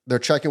for their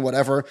checking,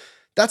 whatever,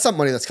 that's not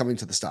money that's coming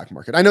to the stock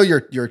market. I know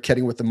you're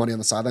kidding with the money on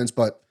the sidelines,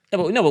 but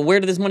but where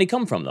did this money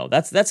come from though?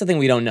 That's the thing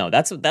we don't know.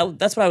 That's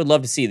what I would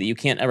love to see, that you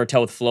can't ever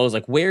tell with flows.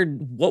 Like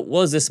what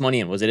was this money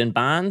in? Was it in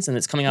bonds and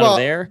it's coming out of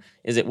there?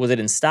 Was it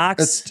in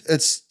stocks?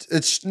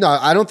 It's no,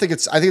 I don't think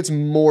I think it's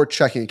more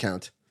checking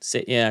account.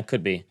 Yeah, it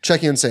could be.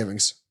 Checking and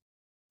savings.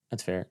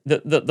 That's fair.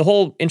 The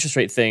whole interest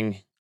rate thing,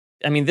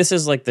 I mean, this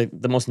is like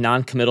the most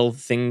non-committal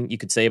thing you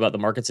could say about the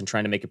markets and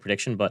trying to make a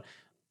prediction, but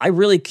I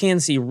really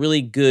can see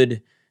really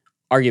good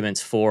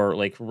arguments for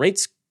like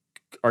rates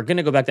are going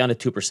to go back down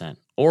to 2%,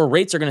 or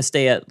rates are going to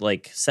stay at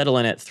settle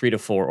in at 3 to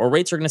 4, or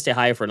rates are going to stay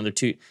higher for another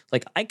 2.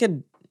 Like I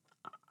could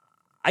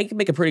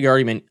make a pretty good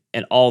argument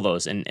in all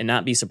those and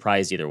not be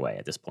surprised either way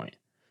at this point.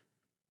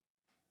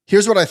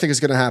 Here's what I think is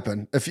going to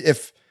happen.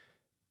 If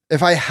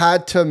I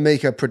had to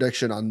make a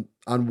prediction on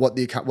what's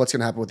going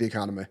to happen with the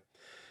economy,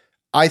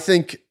 I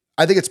think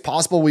it's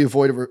possible we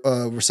avoid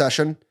a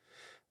recession,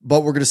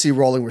 but we're going to see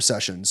rolling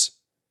recessions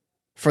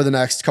for the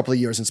next couple of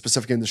years in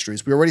specific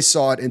industries. We already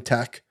saw it in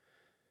tech,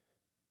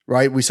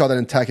 right? We saw that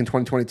in tech in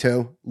 2022,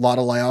 a lot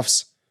of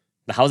layoffs.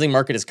 The housing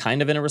market is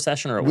kind of in a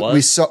recession, or it was?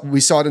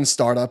 We saw it in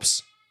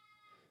startups.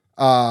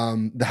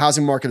 The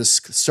housing market is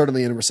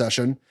certainly in a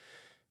recession.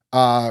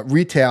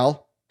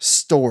 Retail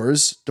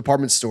stores,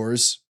 department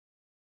stores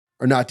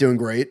are not doing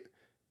great.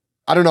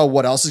 I don't know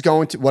what else is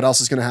going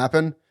to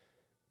happen.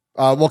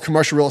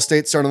 Commercial real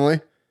estate, certainly.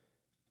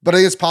 But I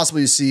think it's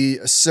possible you see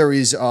a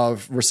series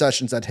of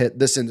recessions that hit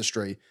this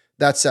industry,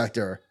 that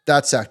sector,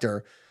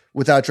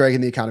 without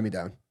dragging the economy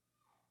down.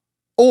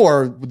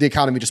 Or the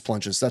economy just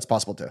plunges. That's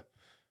possible too.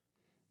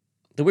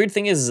 The weird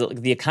thing is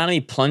the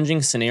economy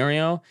plunging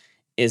scenario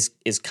is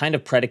kind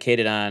of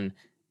predicated on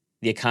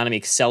the economy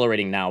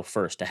accelerating now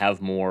first to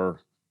have more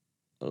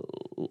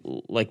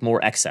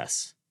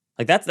excess.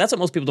 Like that's what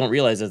most people don't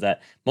realize, is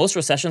that most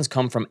recessions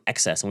come from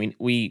excess, and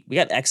we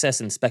got excess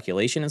in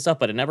speculation and stuff,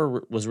 but it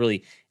never was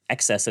really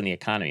excess in the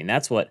economy, and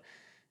that's what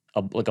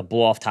a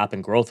blow off top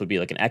in growth would be,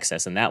 like an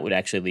excess, and that would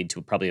actually lead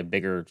to probably a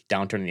bigger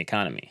downturn in the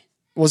economy.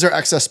 Was there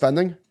excess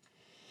spending?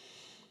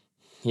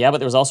 Yeah, but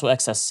there was also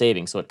excess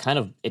savings, so it kind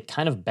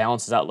of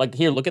balances out. Like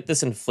here, look at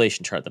this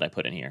inflation chart that I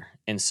put in here,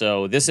 and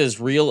so this is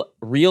real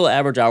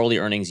average hourly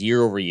earnings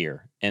year over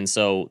year, and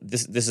so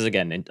this is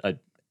again a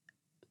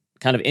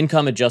kind of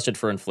income adjusted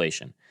for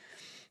inflation.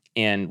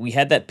 And we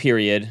had that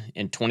period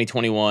in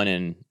 2021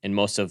 and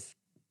most of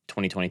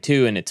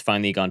 2022, and it's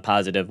finally gone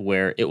positive,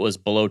 where it was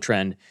below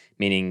trend,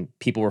 meaning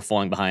people were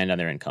falling behind on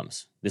their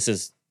incomes. This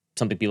is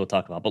something people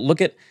talk about. But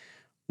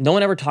no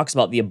one ever talks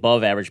about the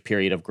above average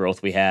period of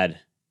growth we had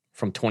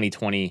from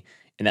 2020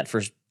 in that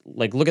first,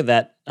 look at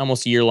that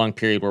almost year-long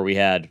period where we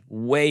had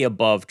way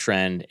above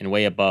trend and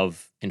way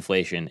above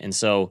inflation. And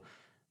so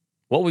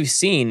what we've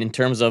seen in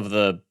terms of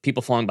the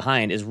people falling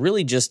behind is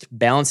really just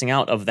balancing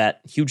out of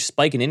that huge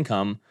spike in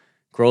income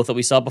growth that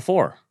we saw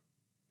before,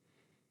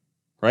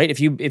 right? If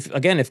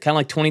kind of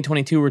like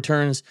 2022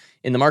 returns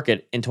in the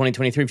market in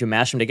 2023, if you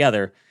mash them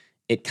together,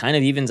 it kind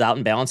of evens out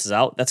and balances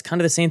out. That's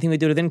kind of the same thing we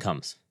do with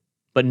incomes.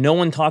 But no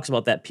one talks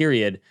about that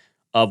period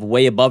of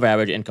way above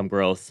average income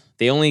growth.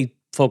 They only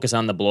focus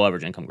on the below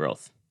average income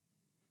growth.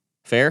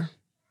 Fair?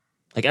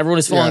 Like everyone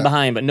is falling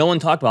behind, but no one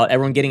talked about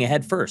everyone getting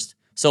ahead first.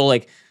 So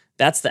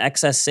that's the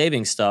excess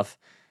savings stuff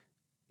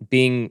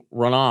being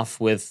run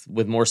off with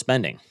more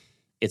spending.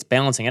 It's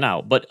balancing it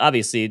out. But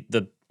obviously,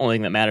 the only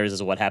thing that matters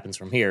is what happens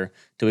from here.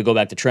 Do we go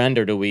back to trend,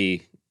 or do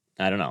we?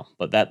 I don't know.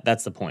 But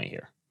that's the point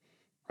here,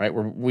 right?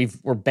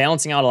 We're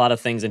balancing out a lot of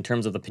things in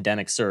terms of the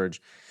pandemic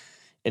surge,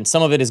 and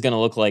some of it is going to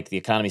look like the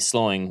economy's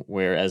slowing,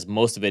 whereas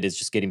most of it is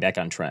just getting back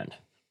on trend.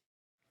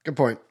 Good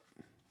point.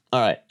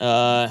 All right.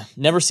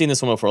 Never seen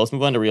this one before. Let's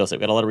move on to real estate.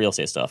 We got a lot of real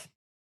estate stuff.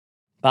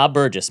 Bob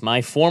Burgess,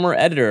 my former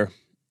editor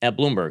at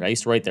Bloomberg. I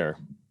used to write there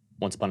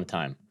once upon a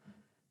time.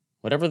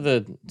 Whatever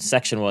the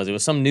section was, it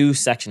was some new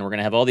section. We're going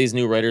to have all these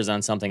new writers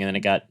on something, and then it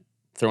got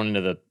thrown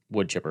into the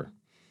wood chipper.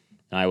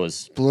 And I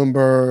was...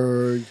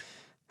 Bloomberg.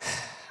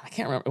 I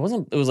can't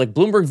remember. It was like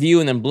Bloomberg View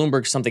and then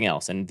Bloomberg something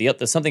else. And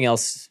the something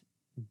else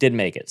did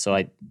make it.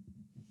 So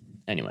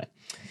anyway.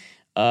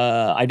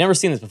 I've never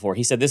seen this before.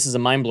 He said, this is a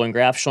mind-blowing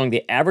graph showing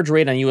the average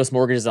rate on U.S.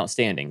 mortgages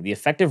outstanding. The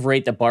effective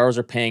rate that borrowers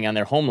are paying on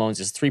their home loans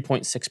is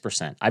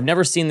 3.6%. I've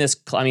never seen this.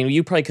 I mean,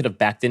 you probably could have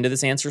backed into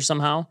this answer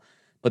somehow,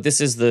 but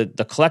this is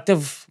the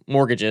collective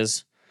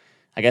mortgages,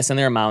 I guess, and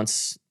their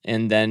amounts,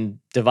 and then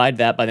divide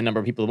that by the number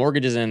of people with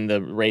mortgages and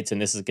the rates,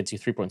 and gets you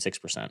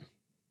 3.6%,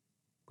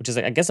 which is,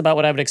 I guess, about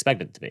what I would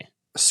expect it to be.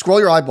 Scroll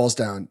your eyeballs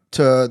down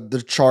to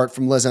the chart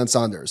from Liz Ann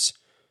Saunders.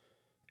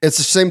 It's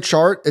the same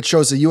chart. It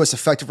shows the U.S.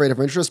 effective rate of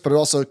interest, but it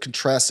also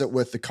contrasts it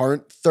with the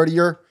current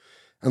 30-year.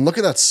 And look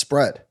at that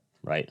spread.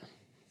 Right.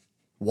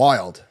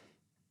 Wild.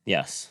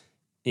 Yes.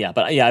 Yeah,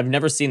 but I've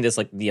never seen this,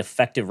 like the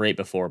effective rate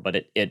before,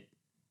 but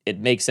it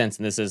makes sense,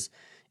 and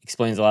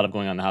explains a lot of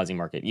going on in the housing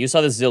market. You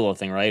saw the Zillow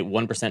thing, right?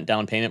 1%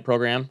 down payment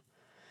program.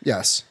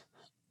 Yes.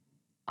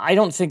 I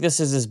don't think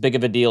this is as big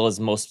of a deal as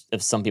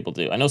some people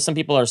do. I know some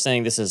people are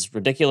saying this is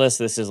ridiculous.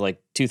 This is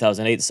like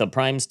 2008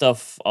 subprime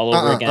stuff all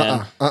over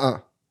again.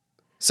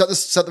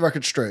 Set the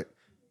record straight.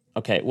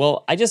 Okay,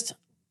 well,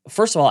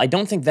 first of all, I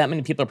don't think that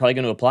many people are probably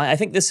going to apply. I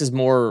think this is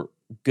more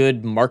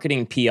good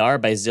marketing PR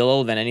by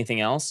Zillow than anything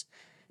else,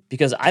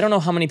 because I don't know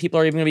how many people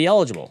are even going to be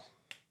eligible.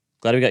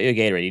 Glad we got you a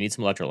Gatorade. You need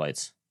some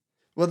electrolytes.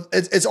 Well,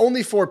 it's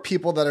only for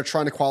people that are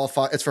trying to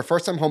qualify. It's for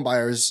first-time home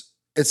buyers.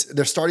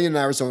 They're starting in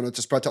Arizona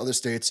to spread to other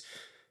states,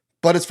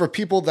 but it's for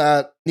people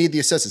that need the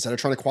assistance, that are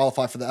trying to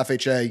qualify for the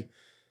FHA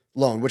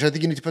loan, which I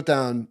think you need to put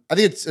down. I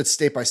think it's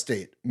state by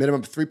state,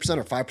 minimum 3%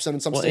 or 5% in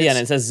some states. Yeah, and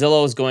it says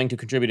Zillow is going to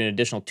contribute an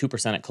additional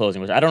 2% at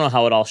closing, which I don't know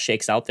how it all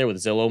shakes out there with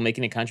Zillow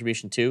making a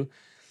contribution too,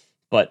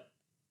 but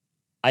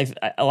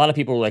a lot of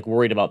people were like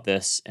worried about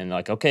this and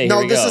like, okay, here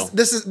we go.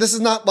 This is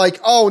not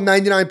like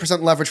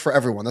 99% leverage for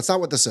everyone. That's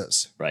not what this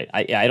is. Right.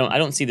 I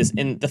don't see this.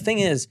 And the thing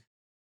is,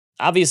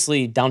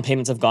 obviously down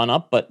payments have gone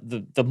up, but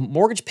the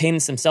mortgage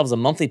payments themselves, the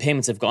monthly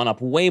payments have gone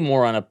up way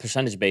more on a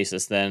percentage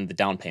basis than the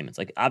down payments.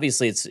 Like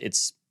obviously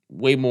it's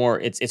way more.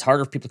 It's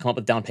harder for people to come up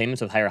with down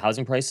payments with higher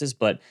housing prices,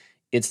 but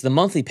it's the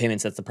monthly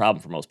payments that's the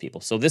problem for most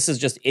people. So this is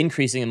just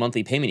increasing a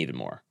monthly payment even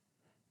more.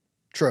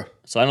 True.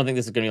 So I don't think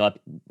this is going to be a lot.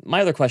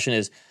 My other question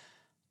is,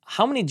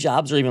 how many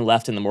jobs are even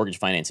left in the mortgage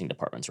financing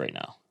departments right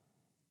now?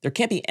 There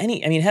can't be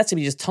any. I mean, it has to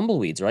be just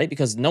tumbleweeds, right?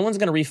 Because no one's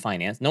going to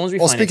refinance. No one's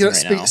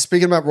refinancing right now.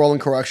 Speaking about rolling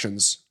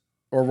corrections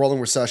or rolling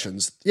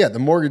recessions, yeah, the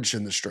mortgage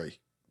industry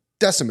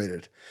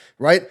decimated,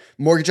 right?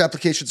 Mortgage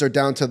applications are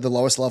down to the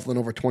lowest level in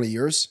over 20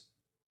 years.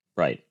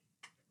 Right.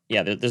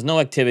 Yeah, there's no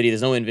activity.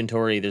 There's no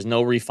inventory. There's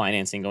no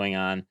refinancing going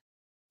on.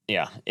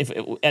 Yeah,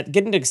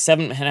 getting to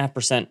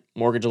 7.5%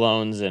 mortgage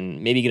loans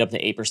and maybe get up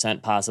to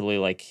 8% possibly,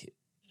 like,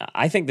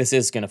 I think this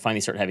is going to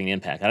finally start having an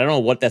impact. I don't know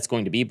what that's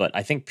going to be, but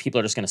I think people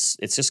are just going to,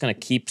 it's just going to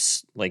keep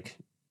like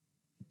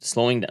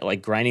slowing,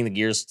 like grinding the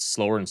gears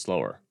slower and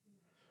slower.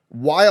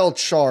 Wild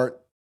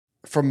chart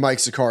from Mike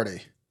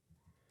Zaccardi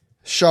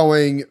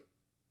showing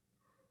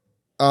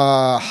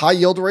high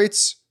yield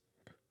rates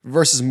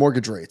versus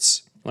mortgage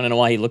rates. Want to know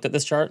why he looked at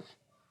this chart?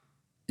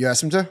 You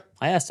asked him to?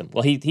 I asked him.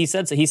 Well, he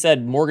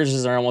said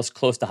mortgages are almost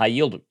close to high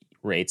yield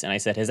rates. And I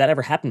said, has that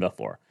ever happened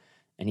before?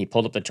 And he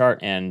pulled up the chart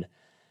and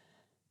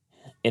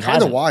it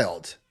kind of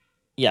wild.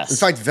 Yes. In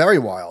fact, very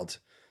wild.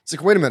 It's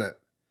like, wait a minute.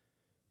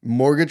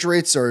 Mortgage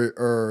rates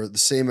are the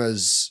same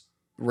as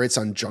rates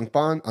on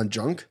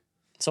junk.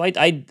 So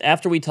I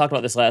after we talked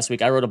about this last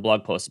week, I wrote a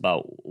blog post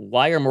about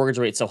why are mortgage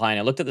rates so high? And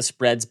I looked at the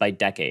spreads by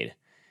decade,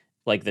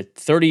 like the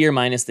 30-year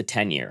minus the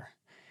 10-year.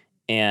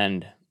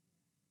 And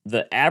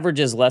the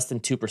average is less than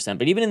 2%.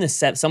 But even in the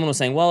set, someone was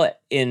saying, well,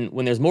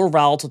 when there's more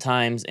volatile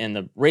times and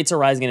the rates are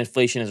rising and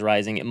inflation is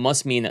rising, it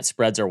must mean that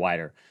spreads are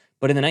wider.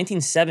 But in the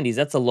 1970s,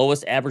 that's the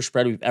lowest average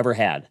spread we've ever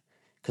had,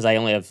 because I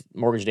only have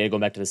mortgage data going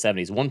back to the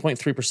 70s.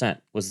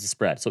 1.3% was the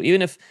spread. So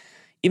even if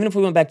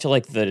we went back to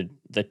like the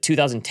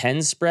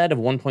 2010 spread of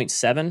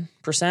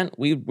 1.7%,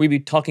 we'd be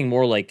talking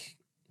more like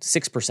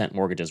 6%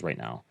 mortgages right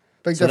now.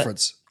 Big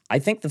difference. I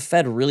think the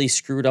Fed really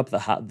screwed up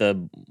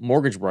the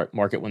mortgage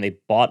market when they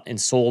bought and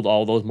sold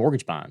all those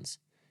mortgage bonds.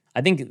 I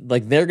think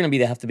like they're going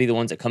to have to be the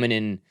ones that come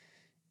in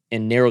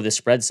and narrow the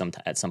spread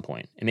at some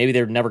point, and maybe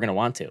they're never going to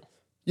want to.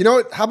 You know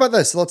what? How about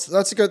this? Let's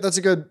plant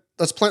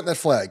that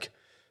flag.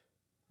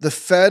 The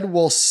Fed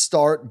will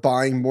start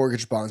buying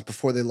mortgage bonds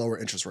before they lower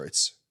interest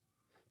rates.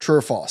 True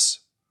or false?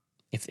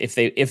 If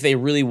they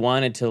really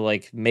wanted to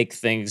like make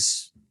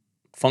things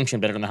function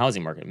better in the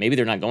housing market, maybe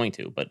they're not going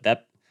to, but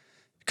that.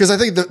 Because I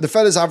think the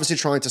Fed is obviously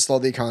trying to slow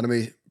the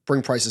economy,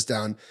 bring prices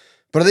down,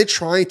 but are they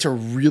trying to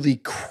really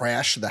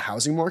crash the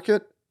housing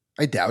market?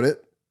 I doubt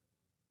it.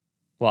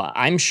 Well,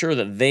 I'm sure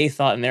that they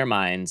thought in their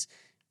minds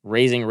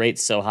raising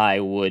rates so high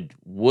would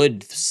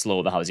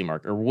slow the housing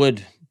market or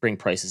would bring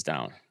prices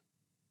down.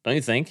 Don't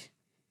you think?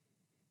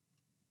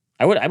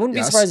 I wouldn't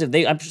be surprised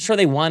if I'm sure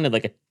they wanted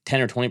like a 10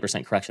 or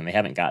 20% correction. They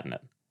haven't gotten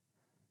it.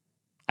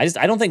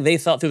 I don't think they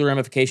thought through the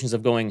ramifications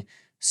of going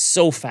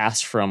so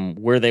fast from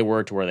where they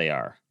were to where they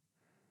are.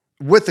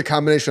 With the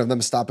combination of them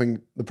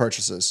stopping the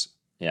purchases.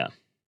 Yeah.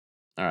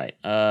 All right.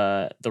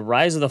 The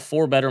rise of the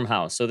 4-bedroom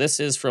house. So this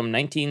is from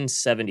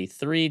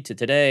 1973 to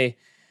today.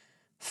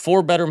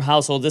 4-bedroom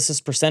household. This is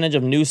percentage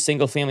of new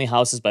single-family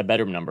houses by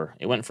bedroom number.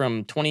 It went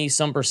from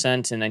 20-some%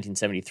 in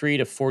 1973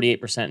 to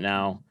 48%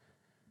 now.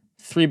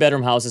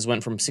 3-bedroom houses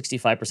went from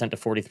 65% to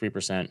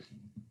 43%.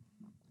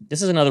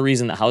 This is another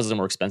reason that houses are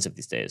more expensive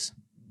these days.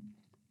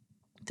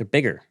 They're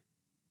bigger.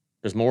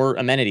 There's more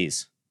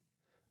amenities.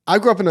 I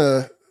grew up in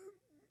a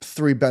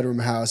 3-bedroom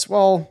house.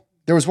 Well,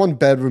 There was one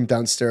bedroom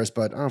downstairs,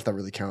 but I don't know if that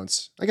really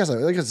counts. I guess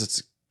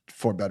it's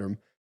 4-bedroom.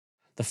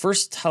 The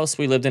first house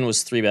we lived in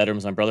was 3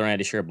 bedrooms. My brother and I had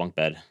to share a bunk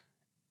bed.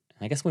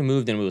 I guess when we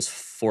moved in, it was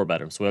 4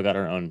 bedrooms. So we all got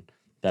our own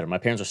bedroom. My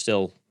parents are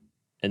still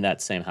in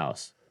that same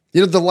house.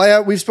 You know, the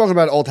layout, we've spoken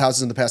about old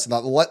houses in the past a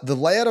lot. The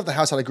layout of the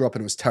house that I grew up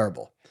in was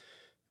terrible.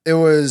 It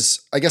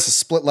was, I guess, a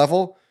split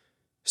level.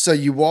 So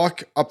you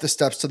walk up the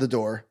steps to the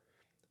door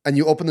and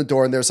you open the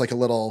door and there's like a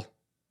little,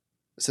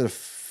 is it a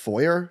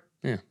foyer?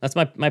 Yeah, that's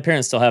my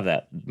parents still have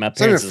that. My It's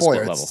not even parents a is a foyer.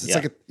 split level.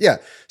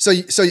 It's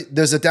like so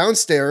there's a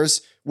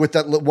downstairs with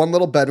that one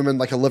little bedroom and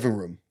like a living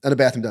room and a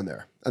bathroom down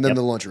there, and then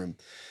the laundry room.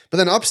 But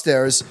then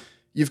upstairs,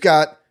 you've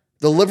got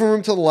the living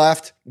room to the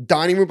left,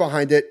 dining room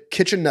behind it,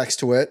 kitchen next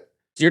to it.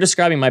 So you're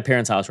describing my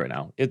parents' house right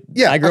now.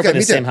 I grew up in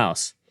the same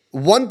house.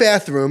 1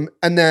 bathroom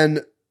and then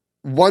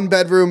 1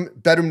 bedroom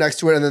next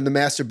to it, and then the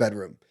master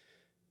bedroom.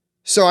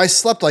 So I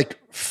slept like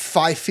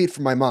 5 feet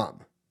from my mom.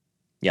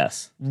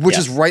 Yes. Which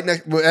is right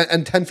next,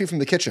 and 10 feet from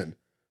the kitchen.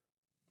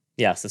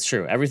 Yes, that's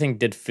true. Everything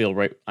did feel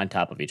right on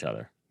top of each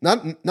other.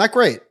 Not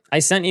great. I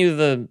sent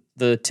you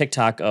the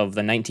TikTok of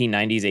the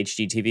 1990s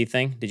HGTV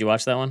thing. Did you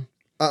watch that one?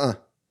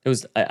 It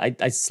was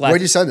I slacked.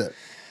 Where'd you send it?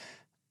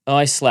 Oh,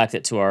 I slacked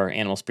it to our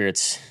Animal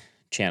Spirits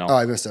channel. Oh,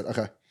 I missed it.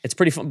 Okay. It's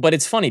pretty fun, but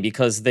it's funny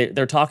because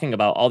they're talking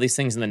about all these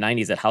things in the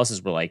 90s that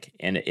houses were like,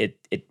 and it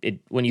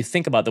when you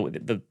think about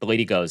the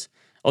lady goes,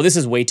 "Oh, this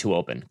is way too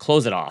open.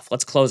 Close it off.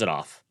 Let's close it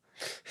off."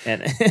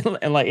 And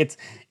and like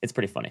it's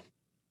pretty funny.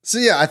 So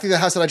yeah, I think the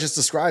house that I just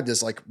described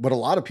is like what a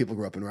lot of people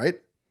grew up in, right?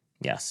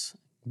 Yes.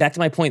 Back to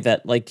my point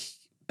that like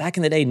back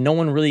in the day, no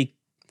one really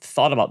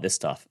thought about this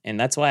stuff, and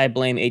that's why I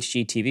blame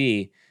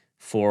HGTV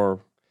for.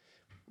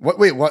 What?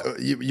 Wait, what?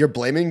 You're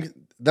blaming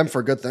them for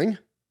a good thing?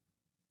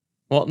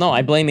 Well, no,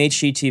 I blame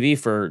HGTV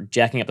for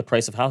jacking up the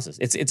price of houses.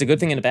 It's a good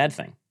thing and a bad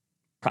thing.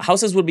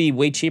 Houses would be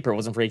way cheaper if it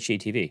wasn't for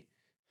HGTV.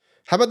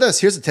 How about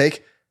this? Here's the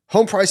take.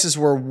 Home prices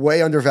were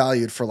way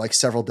undervalued for like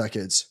several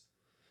decades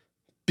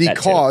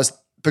because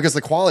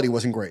the quality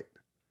wasn't great.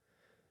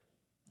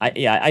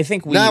 I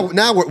think now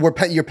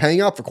you're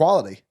paying up for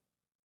quality.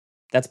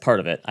 That's part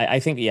of it. I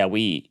think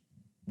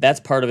that's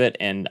part of it,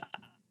 and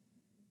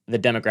the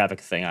demographic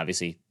thing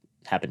obviously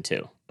happened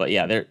too. But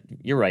yeah,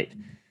 you're right.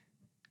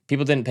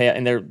 People didn't pay,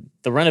 and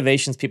the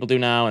renovations people do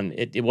now, and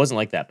it wasn't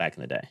like that back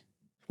in the day.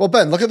 Well,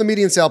 Ben, look at the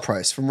median sale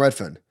price from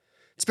Redfin.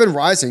 It's been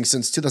rising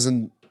since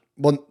 2000.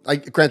 Well,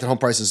 granted, home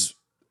prices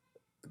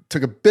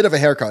took a bit of a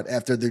haircut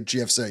after the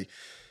GFC,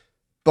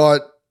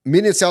 but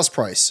median sales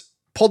price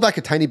pulled back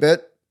a tiny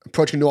bit,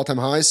 approaching new all-time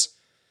highs,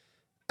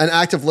 and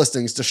active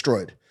listings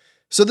destroyed.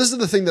 So this is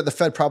the thing that the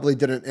Fed probably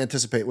didn't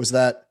anticipate, was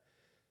that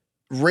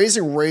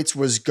raising rates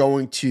was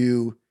going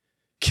to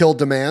kill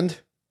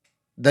demand.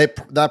 That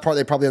part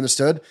they probably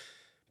understood,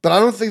 but I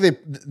don't think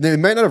they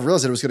might not have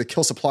realized that it was going to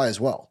kill supply as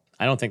well.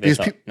 I don't think they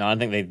thought. No, I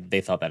don't think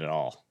they thought that at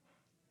all.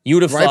 You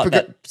would have thought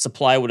that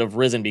supply would have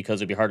risen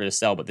because it'd be harder to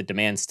sell, but the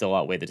demand still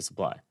outweighed the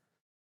supply.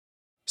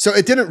 So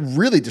it didn't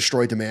really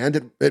destroy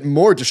demand. It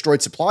more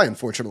destroyed supply,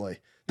 unfortunately.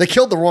 They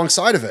killed the wrong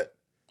side of it.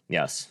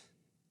 Yes.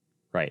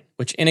 Right.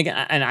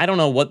 And I don't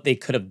know what they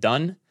could have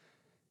done,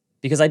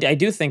 because I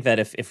do think that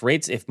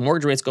if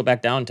mortgage rates go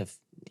back down to,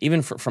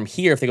 even from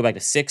here, if they go back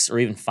to 6 or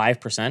even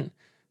 5%,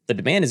 the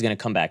demand is going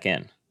to come back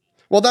in.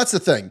 Well, that's the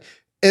thing.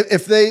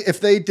 If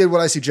they did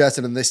what I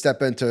suggested and they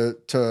step in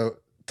to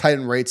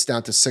tighten rates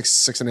down to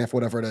 6.5,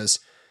 whatever it is,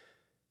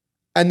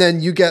 and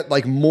then you get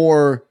like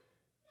more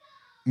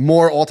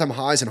all-time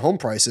highs in home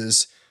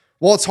prices,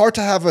 well, it's hard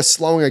to have a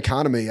slowing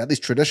economy, at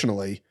least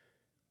traditionally,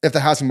 if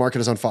the housing market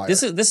is on fire.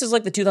 This is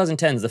like the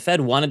 2010s. The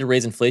Fed wanted to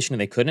raise inflation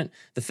and they couldn't.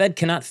 The Fed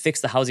cannot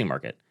fix the housing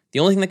market. The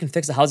only thing that can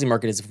fix the housing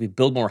market is if we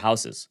build more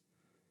houses,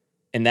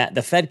 and that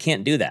the Fed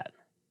can't do that.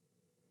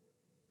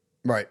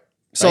 Right.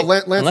 So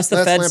right? Unless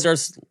the Fed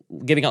starts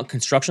giving out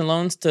construction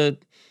loans to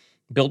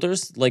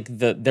builders, like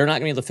they're not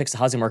going to be able to fix the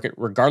housing market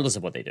regardless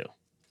of what they do.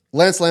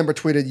 Lance Lambert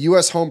tweeted,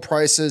 U.S. home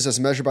prices as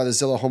measured by the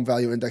Zillow Home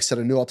Value Index set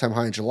a new all-time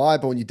high in July,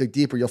 but when you dig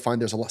deeper, you'll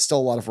find there's still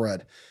a lot of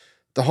red.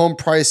 The home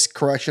price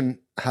correction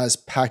has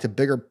packed a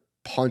bigger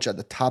punch at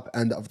the top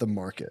end of the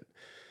market.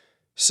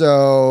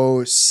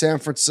 So San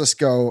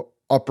Francisco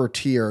upper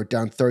tier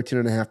down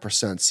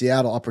 13.5%.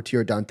 Seattle upper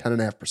tier down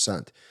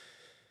 10.5%.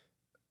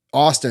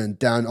 Austin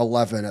down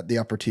 11 at the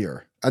upper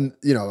tier. And,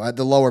 at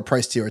the lower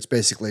price tier, it's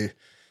basically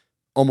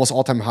almost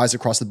all-time highs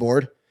across the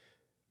board.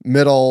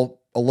 Middle,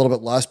 a little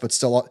bit less, but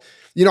still.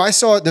 I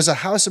saw there's a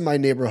house in my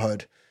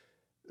neighborhood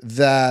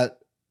that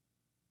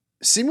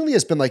seemingly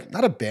has been like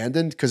not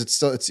abandoned because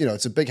it's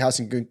a big house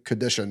in good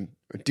condition,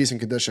 decent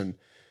condition.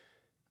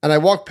 And I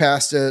walked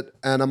past it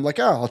and I'm like,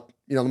 let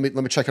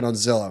me check it on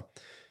Zillow.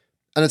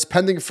 And it's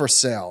pending for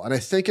sale. And I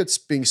think it's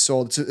being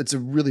sold. It's a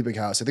really big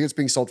house. I think it's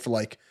being sold for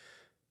like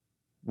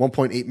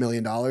 $1.8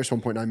 million,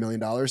 $1.9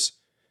 million.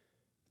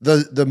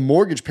 The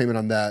mortgage payment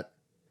on that,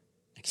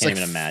 I can't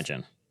even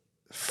imagine.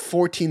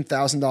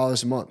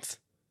 $14,000 a month.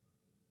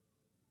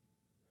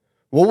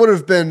 What would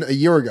have been a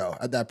year ago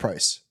at that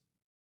price?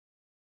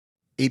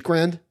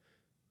 $8,000?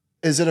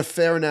 Is it a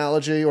fair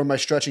analogy, or am I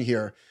stretching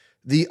here?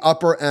 The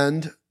upper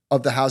end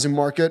of the housing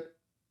market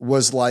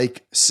was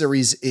like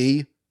Series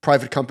E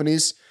private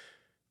companies,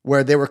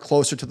 where they were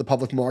closer to the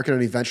public market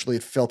and eventually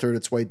it filtered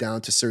its way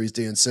down to Series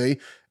D and C.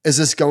 Is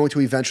this going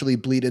to eventually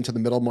bleed into the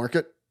middle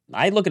market?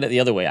 I look at it the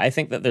other way. I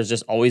think that there's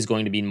just always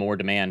going to be more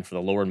demand for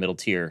the lower and middle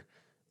tier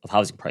of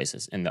housing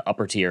prices. In the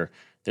upper tier,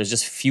 there's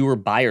just fewer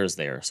buyers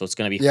there. So it's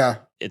going to be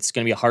it's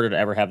going to be harder to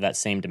ever have that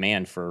same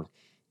demand for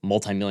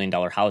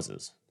multi-million-dollar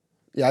houses.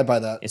 Yeah, I buy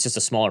that. It's just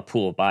a smaller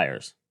pool of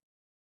buyers.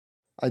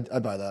 I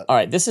buy that. All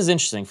right, this is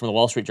interesting from the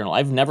Wall Street Journal.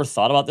 I've never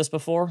thought about this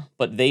before,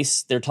 but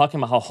they're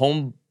talking about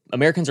how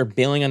Americans are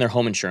bailing on their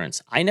home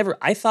insurance.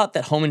 I thought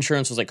that home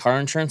insurance was like car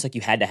insurance, like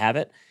you had to have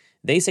it.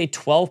 They say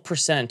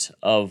 12%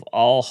 of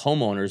all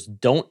homeowners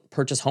don't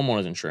purchase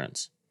homeowners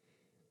insurance.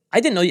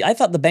 I didn't know. I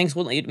thought the banks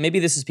wouldn't. Maybe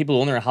this is people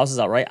who own their houses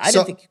outright. I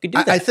didn't think you could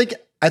do that.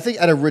 I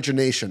think at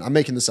origination, I'm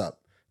making this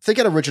up. I think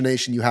at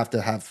origination you have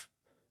to have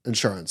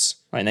insurance,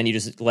 right? And then you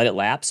just let it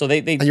lapse. So they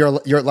and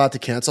you're allowed to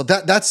cancel.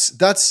 That's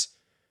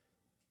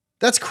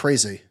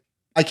crazy.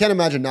 I can't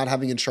imagine not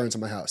having insurance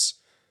in my house.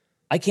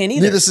 I can't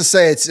either. Needless to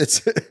say,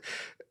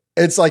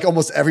 it's like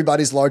almost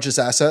everybody's largest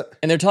asset.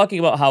 And they're talking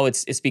about how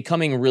it's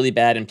becoming really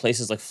bad in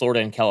places like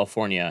Florida and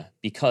California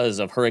because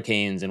of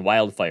hurricanes and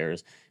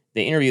wildfires.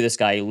 They interview this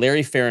guy,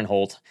 Larry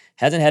Fahrenholt,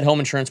 hasn't had home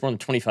insurance more than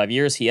 25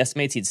 years. He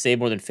estimates he'd save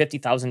more than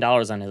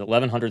 $50,000 on his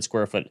 1,100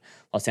 square foot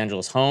Los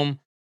Angeles home.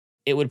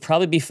 It would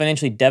probably be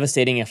financially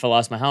devastating if I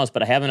lost my house,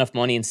 but I have enough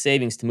money in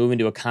savings to move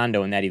into a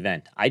condo in that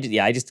event. I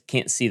just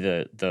can't see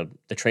the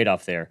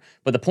trade-off there.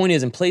 But the point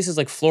is, in places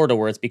like Florida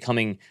where it's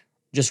becoming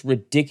just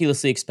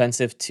ridiculously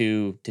expensive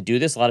to do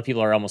this, a lot of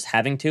people are almost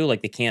having to,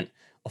 like they can't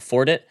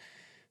afford it.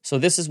 So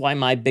this is why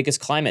my biggest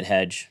climate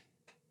hedge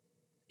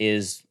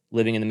is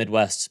living in the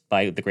Midwest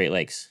by the Great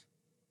Lakes.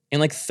 In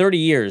like 30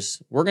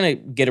 years, we're going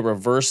to get a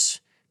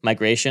reverse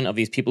migration of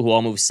these people who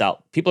all move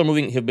south. People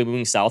have been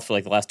moving south for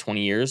like the last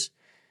 20 years.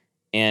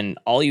 And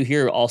all you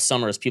hear all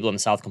summer is people in the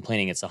South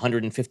complaining it's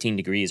 115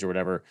 degrees or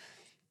whatever.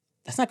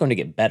 That's not going to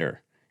get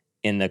better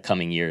in the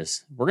coming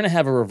years. We're going to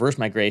have a reverse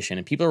migration,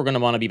 and people are going to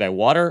want to be by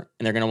water,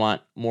 and they're going to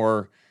want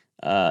more,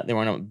 they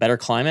want a better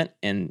climate,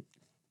 and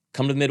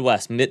come to the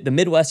Midwest. The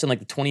Midwest in like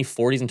the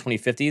 2040s and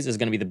 2050s is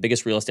going to be the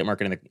biggest real estate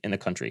market in the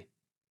country.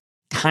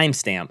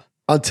 Timestamp.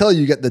 Until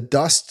you get the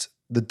dust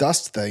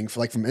thing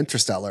from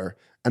Interstellar,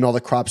 and all the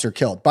crops are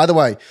killed. By the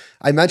way,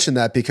 I mentioned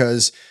that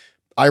because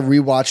I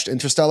rewatched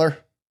Interstellar.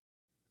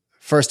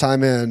 First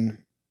time in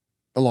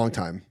a long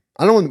time.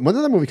 I don't know, when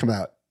did that movie come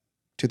out?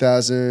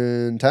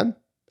 2010?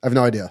 I have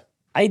no idea.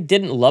 I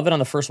didn't love it on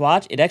the first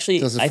watch. It actually,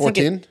 2014?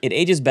 I think it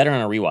ages better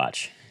on a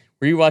rewatch.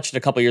 Rewatched it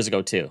a couple years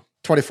ago too.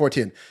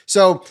 2014.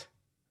 So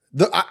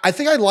I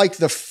think I liked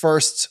the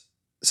first.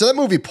 So that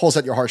movie pulls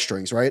at your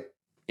heartstrings, right?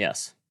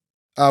 Yes.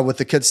 With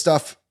the kids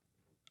stuff.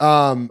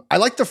 I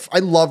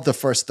love the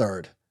first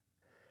third.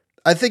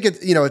 I think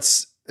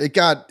it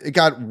got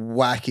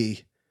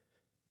wacky.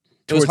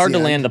 It was hard to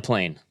land the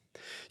plane.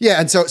 Yeah,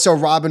 and so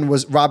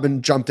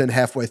Robin jumped in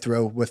halfway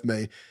through with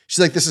me. She's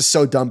like, "This is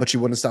so dumb," but she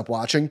wouldn't stop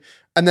watching.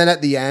 And then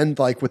at the end,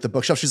 like with the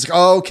bookshelf, she's like,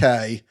 oh,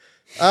 "Okay,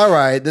 all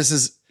right, this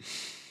is."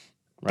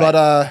 Right.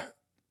 But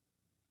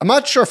I'm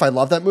not sure if I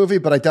love that movie,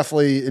 but I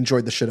definitely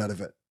enjoyed the shit out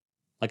of it.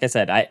 Like I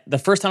said, the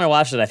first time I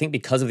watched it, I think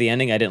because of the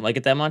ending, I didn't like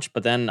it that much.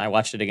 But then I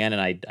watched it again,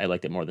 and I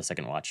liked it more the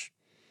second watch.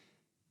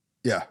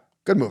 Yeah,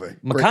 good movie.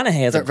 McConaughey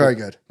has very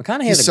good.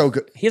 McConaughey so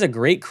good. He has a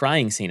great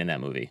crying scene in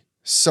that movie.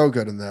 So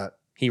good in that.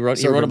 He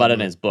wrote about it in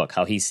his book,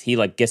 how he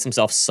like gets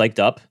himself psyched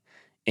up,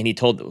 and he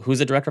told, who's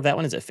the director of that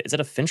one? Is it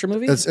a Fincher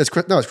movie? It's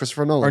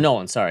Christopher Nolan. Or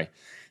Nolan, sorry.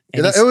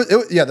 Yeah,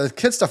 the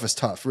kid stuff is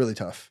tough, really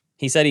tough.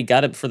 He said he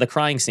got it for the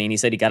crying scene. He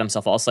said he got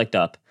himself all psyched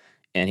up,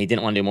 and he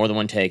didn't want to do more than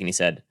one take. And he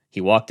said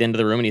he walked into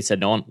the room and he said,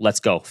 "Nolan, let's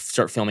go.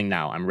 Start filming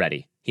now. I'm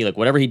ready." He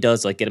whatever he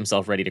does, get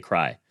himself ready to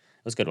cry. It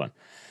was a good one.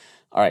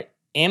 All right.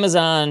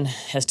 Amazon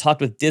has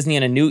talked with Disney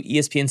on a new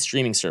ESPN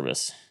streaming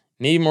service.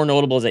 Maybe more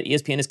notable is that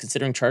ESPN is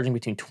considering charging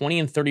between $20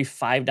 and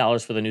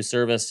 $35 for the new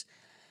service.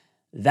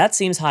 That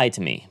seems high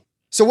to me.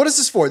 So what is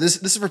this for? This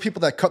is for people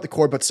that cut the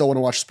cord but still want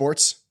to watch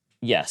sports?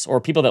 Yes, or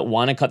people that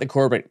want to cut the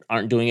cord but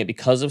aren't doing it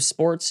because of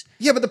sports.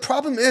 Yeah, but the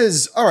problem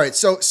is, all right,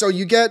 so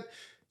you get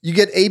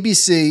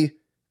ABC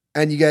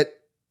and you get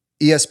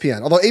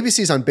ESPN. Although ABC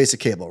is on basic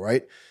cable,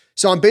 right?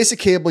 So on basic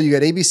cable, you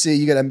get ABC,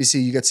 you get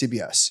NBC, you get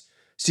CBS.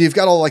 So you've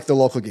got all like the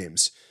local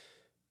games.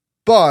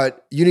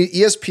 But you need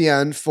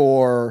ESPN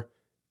for,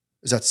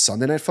 is that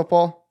Sunday Night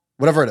Football?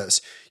 Whatever it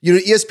is. You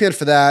need ESPN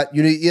for that.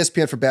 You need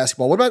ESPN for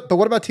basketball. What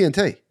about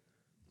TNT?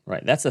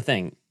 Right. That's the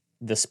thing.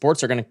 The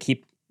sports are going to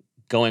keep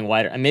going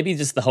wider. And maybe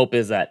just the hope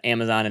is that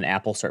Amazon and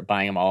Apple start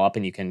buying them all up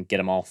and you can get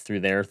them all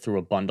through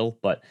a bundle.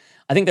 But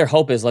I think their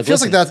hope is like,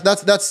 feels like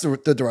that's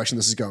the direction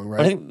this is going, right?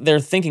 I think they're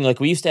thinking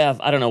like we used to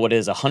have, I don't know what it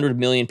is, 100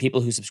 million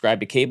people who subscribe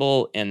to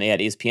cable and they had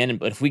ESPN.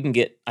 But if we can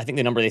get, I think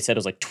the number they said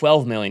was like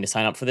 12 million to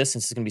sign up for this,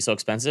 since it's going to be so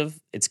expensive,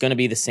 it's going to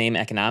be the same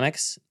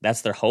economics.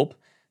 That's their hope.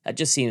 That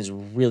just seems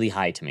really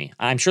high to me.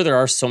 I'm sure there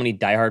are so many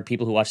diehard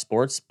people who watch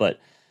sports, but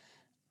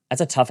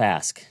that's a tough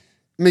ask.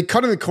 I mean,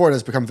 cutting the cord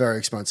has become very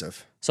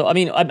expensive. So, I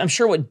mean, I'm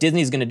sure what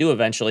Disney's going to do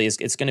eventually is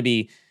it's going to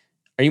be,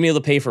 are you going to be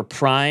able to pay for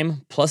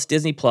Prime plus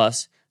Disney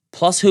Plus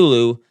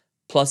Hulu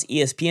plus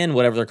ESPN,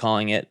 whatever they're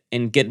calling it,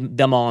 and get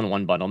them all in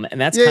one bundle? And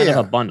that's kind of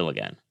a bundle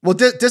again. Well,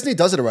 Disney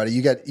does it already.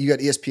 You get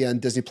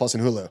ESPN, Disney Plus,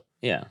 and Hulu.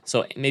 Yeah.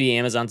 So maybe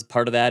Amazon's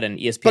part of that and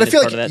ESPN is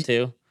part of that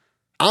too.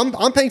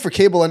 I'm paying for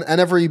cable and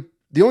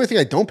the only thing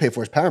I don't pay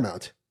for is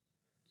Paramount.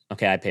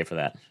 Okay, I pay for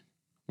that.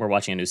 We're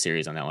watching a new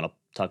series on that one. I'll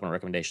talk about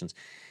recommendations.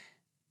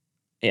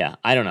 Yeah,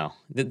 I don't know.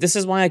 This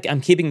is why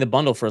I'm keeping the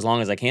bundle for as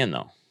long as I can,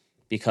 though,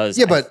 because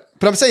but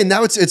I'm saying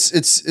now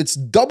it's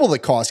double the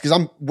cost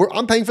because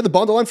I'm paying for the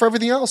bundle and for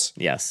everything else.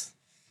 Yes,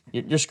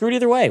 you're screwed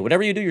either way.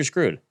 Whatever you do, you're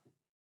screwed.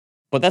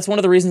 But that's one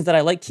of the reasons that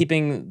I like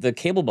keeping the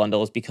cable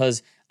bundle is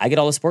because I get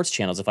all the sports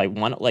channels. If I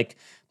want, like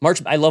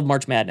March, I love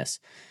March Madness.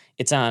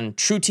 It's on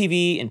True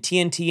TV and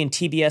TNT and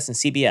TBS and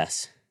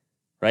CBS,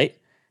 right?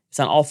 It's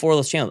on all 4 of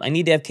those channels. I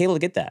need to have cable to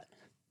get that,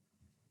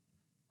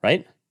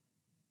 right?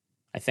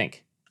 I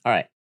think. All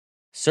right.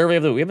 Survey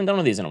of the week. We haven't done one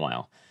of these in a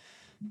while.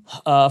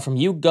 From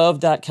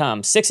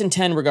YouGov.com. 6 in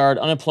 10 regard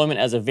unemployment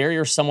as a very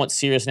or somewhat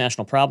serious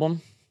national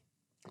problem.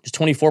 Just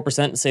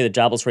 24% say the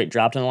jobless rate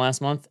dropped in the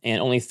last month,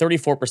 and only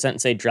 34%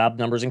 say job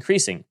numbers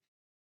increasing.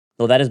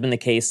 Though that has been the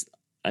case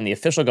on the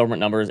official government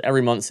numbers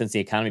every month since the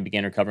economy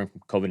began recovering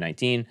from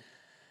COVID-19.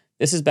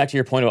 This is back to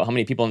your point about how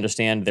many people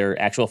understand their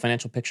actual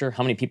financial picture,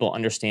 how many people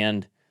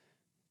understand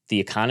the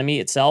economy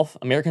itself.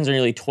 Americans are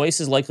nearly twice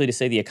as likely to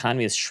say the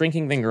economy is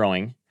shrinking than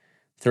growing,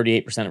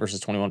 38% versus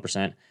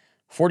 21%.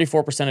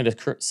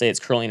 44% say it's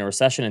currently in a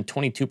recession, and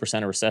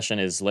 22% a recession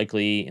is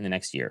likely in the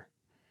next year.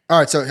 All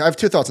right, so I have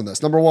 2 thoughts on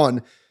this. Number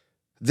one,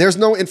 there's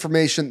no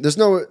information, there's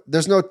no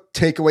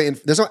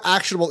takeaway, there's no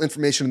actionable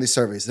information in these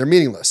surveys. They're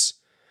meaningless.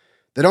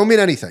 They don't mean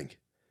anything.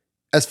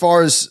 As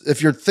far as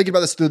if you're thinking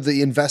about this through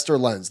the investor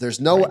lens, there's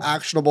no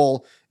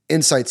actionable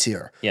insights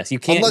here. Yes, you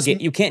can't. I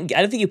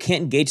don't think you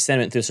can't gauge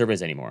sentiment through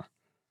surveys anymore.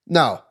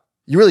 No,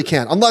 you really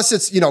can't, unless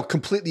it's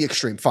completely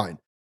extreme. Fine.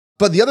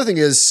 But the other thing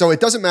is, so it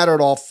doesn't matter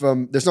at all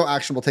there's no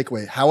actionable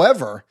takeaway.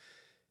 However,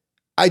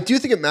 I do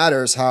think it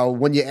matters how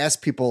when you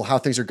ask people how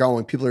things are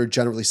going, people are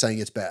generally saying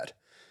it's bad.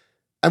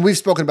 And we've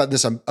spoken about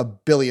this a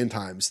billion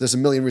times. There's a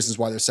million reasons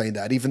why they're saying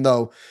that, even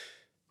though,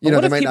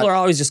 what if people are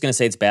always just going to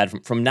say it's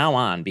bad from now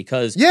on?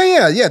 Because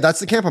yeah, that's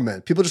the camp I'm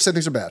in. People just say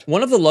things are bad.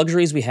 One of the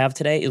luxuries we have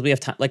today is we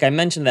have time. Like I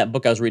mentioned that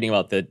book I was reading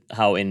about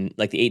how in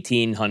like the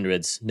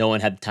 1800s, no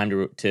one had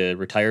time to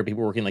retire.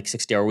 People were working like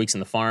 60-hour weeks in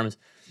the farms.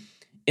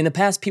 In the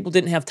past, people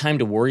didn't have time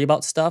to worry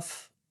about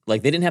stuff.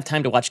 Like they didn't have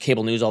time to watch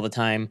cable news all the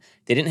time.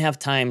 They didn't have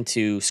time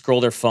to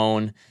scroll their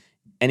phone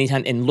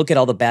anytime and look at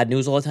all the bad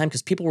news all the time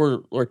because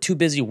people were too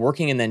busy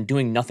working and then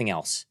doing nothing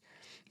else.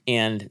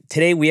 And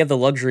today we have the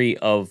luxury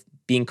of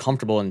being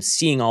comfortable and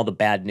seeing all the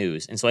bad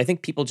news. And so I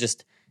think people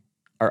just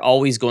are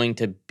always going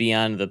to be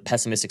on the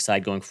pessimistic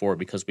side going forward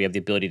because we have the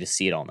ability to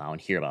see it all now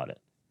and hear about it.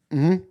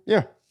 Mm-hmm.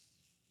 Yeah.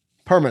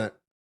 Permanent.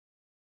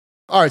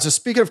 All right. So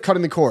speaking of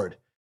cutting the cord,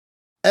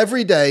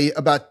 every day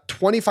about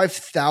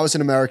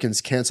 25,000 Americans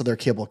cancel their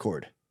cable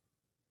cord.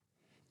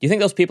 Do you think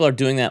those people are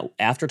doing that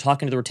after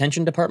talking to the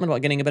retention department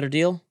about getting a better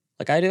deal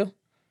like I do?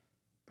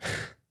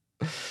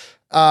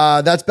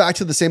 That's back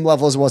to the same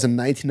level as it was in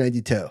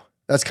 1992.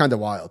 That's kind of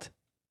wild.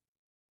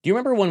 Do you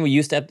remember when we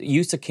used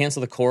to cancel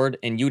the cord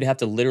and you would have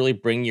to literally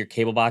bring your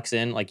cable box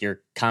in, like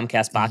your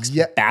Comcast box,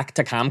 back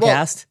to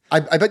Comcast?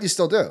 Well, I bet you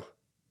still do.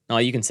 No,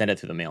 you can send it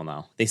through the mail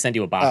now. They send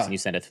you a box and you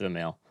send it through the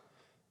mail.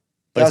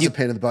 But that's a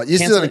pain in the butt. You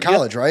used to do that in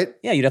college, right?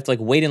 Yeah, you'd have to like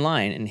wait in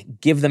line and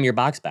give them your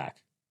box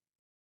back.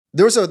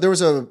 There was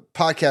a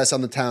podcast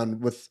on the town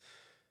with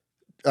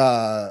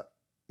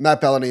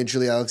Matt Bellany and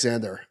Julie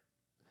Alexander.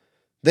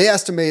 They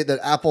estimate that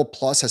Apple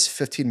Plus has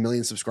 15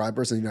 million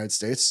subscribers in the United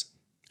States.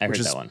 I heard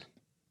that one.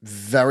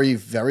 Very,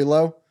 very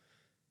low.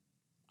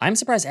 I'm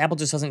surprised Apple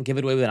just doesn't give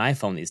it away with an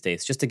iPhone these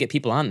days, just to get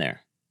people on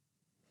there.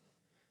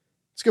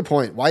 That's a good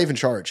point. Why even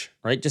charge?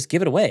 Right? Just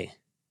give it away.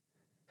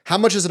 How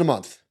much is it a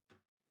month?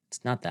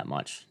 It's not that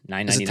much.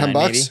 $9.99 is it $10?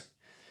 Maybe?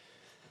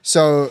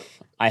 So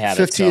I have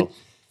 15,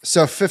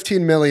 So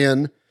 15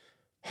 million,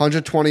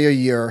 120 a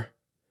year.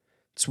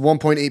 It's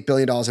 $1.8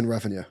 billion in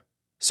revenue.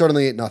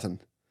 Certainly ain't nothing.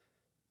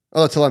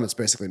 Oh, to them, it's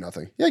basically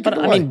nothing. Yeah, give it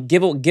away. I mean,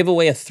 give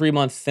away a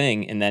 3-month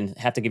thing and then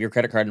have to give your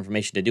credit card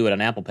information to do it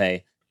on Apple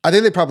Pay. I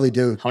think they probably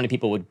do. How many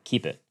people would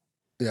keep it?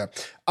 Yeah.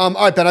 All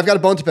right, Ben, I've got a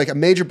bone to pick, a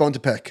major bone to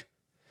pick.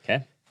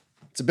 Okay.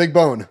 It's a big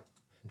bone.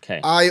 Okay.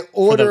 I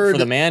ordered... For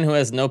the man who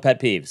has no pet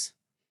peeves.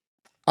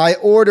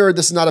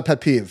 This is not a pet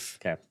peeve.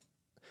 Okay.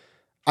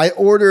 I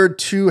ordered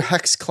 2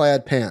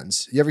 Hexclad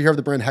pans. You ever hear of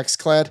the brand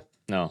Hexclad?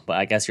 No, but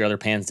I guess your other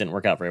pans didn't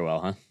work out very well,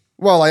 huh?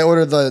 Well, I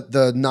ordered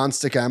the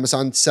nonstick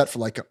Amazon set for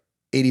like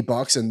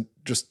 $80 and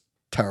just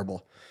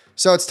terrible.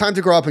 So it's time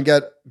to grow up and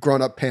get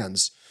grown-up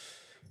pans.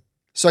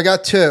 So I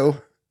got 2.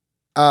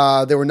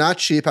 They were not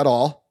cheap at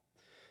all.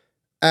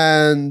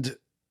 And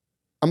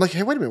I'm like,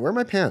 hey, wait a minute, where are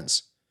my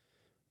pans?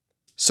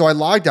 So I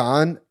logged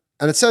on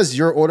and it says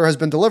your order has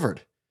been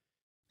delivered.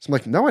 So I'm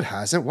like, no, it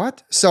hasn't.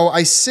 What? So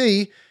I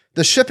see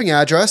the shipping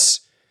address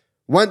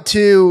went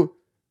to,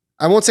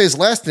 I won't say his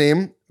last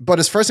name, but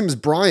his first name is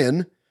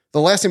Brian.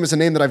 The last name is a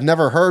name that I've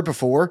never heard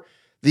before.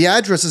 The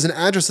address is an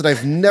address that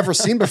I've never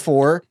seen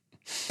before.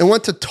 It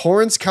went to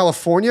Torrance,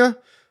 California.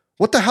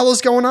 What the hell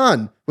is going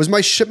on? Was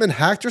my shipment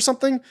hacked or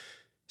something?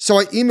 So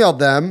I emailed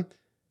them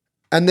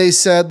and they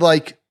said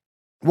like,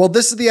 well,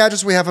 this is the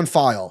address we have on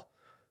file.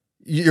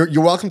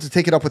 You're welcome to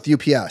take it up with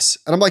UPS.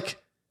 And I'm like,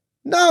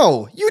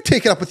 no, you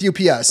take it up with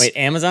UPS. Wait,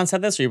 Amazon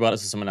said this or you bought it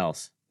to someone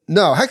else?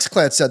 No,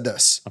 Hexclad said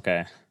this.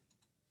 Okay.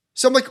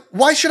 So I'm like,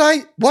 why should I?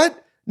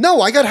 What?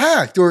 No, I got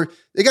hacked, or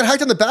it got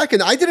hacked on the back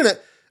end. I didn't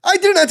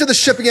enter the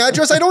shipping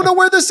address. I don't know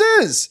where this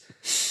is.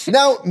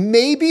 Now,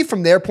 maybe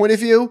from their point of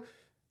view,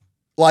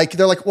 like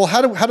they're like, well,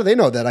 how do they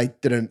know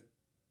that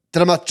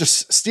that I'm not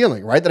just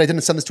stealing, right? That I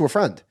didn't send this to a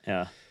friend.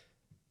 Yeah.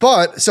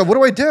 But so what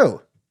do I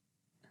do?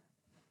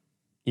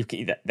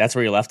 That's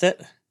where you left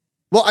it?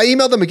 Well, I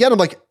emailed them again. I'm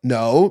like,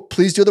 no,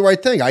 please do the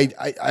right thing. I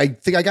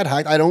think I got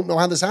hacked. I don't know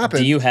how this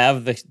happened. Do you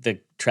have the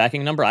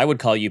tracking number? I would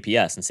call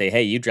UPS and say,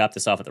 hey, you dropped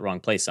this off at the wrong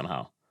place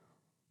somehow.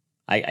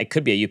 I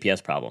could be a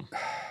UPS problem. I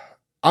think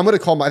I'm going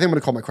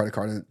to call my credit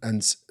card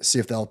and see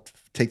if they'll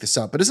take this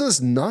up. But isn't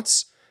this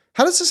nuts?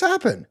 How does this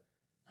happen?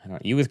 I don't know.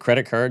 You with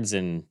credit cards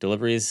and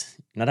deliveries,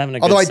 not having a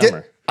good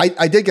summer.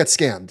 I did get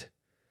scammed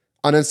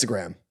on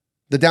Instagram.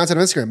 The downside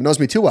of Instagram knows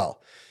me too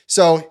well.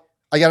 So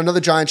I got another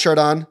Giant shirt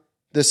on.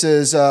 This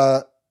is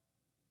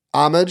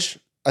Homage,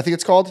 I think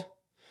it's called.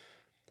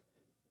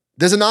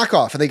 There's a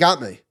knockoff, and they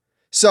got me.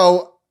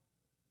 So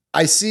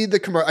I see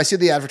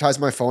the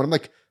advertisement on my phone. I'm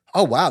like,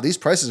 oh wow, these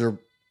are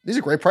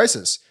great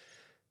prices.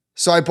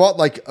 So I bought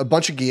like a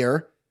bunch of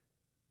gear.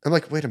 I'm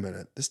like, wait a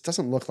minute, this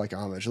doesn't look like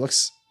Homage. It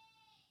was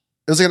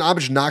like an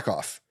Homage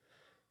knockoff.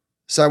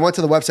 So I went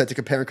to the website to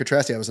compare and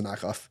contrast. Yeah, it was a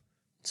knockoff.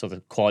 So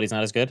the quality's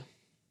not as good?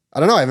 I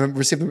don't know. I haven't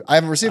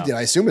received it.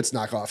 I assume it's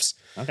knockoffs.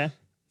 Okay.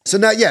 So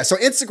now, yeah. So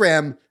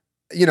Instagram,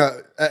 you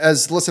know,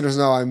 as listeners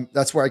know,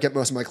 that's where I get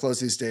most of my clothes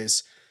these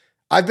days.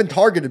 I've been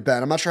targeted,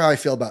 Ben. I'm not sure how I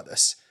feel about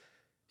this.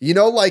 You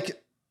know,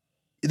 like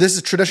this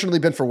has traditionally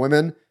been for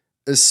women.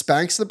 Is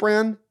Spanx the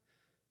brand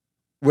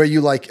where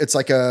you like it's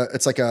like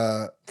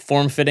a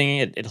form fitting?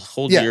 It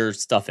holds your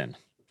stuff in.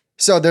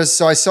 So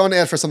I saw an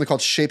ad for something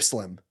called Shape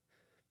Slim,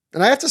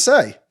 and I have to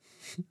say,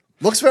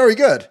 looks very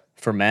good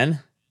for men.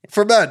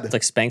 For men, it's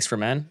like Spanx for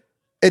men.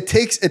 It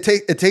takes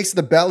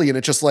the belly and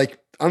it just like,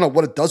 I don't know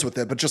what it does with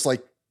it, but just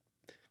like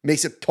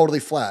makes it totally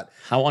flat.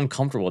 How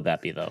uncomfortable would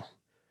that be though?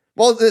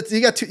 Well,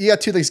 you got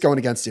two things going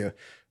against you.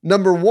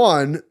 Number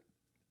one,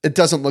 it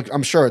doesn't look,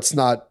 I'm sure it's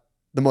not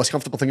the most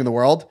comfortable thing in the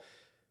world.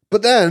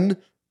 But then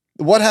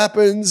what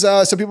happens?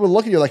 So people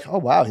look at you like, oh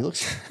wow, he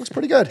looks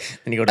pretty good.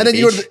 And you go to the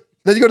beach.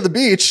 Then you go to the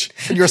beach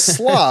and you're a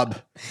slob.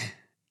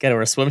 Gotta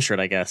wear a swim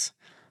shirt, I guess.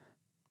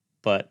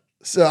 But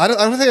so I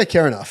don't think I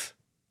care enough.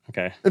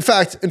 Okay. In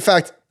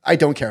fact, I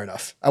don't care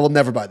enough. I will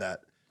never buy that.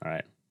 All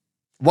right.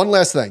 One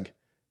last thing.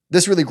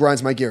 This really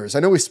grinds my gears. I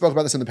know we spoke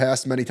about this in the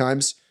past many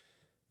times.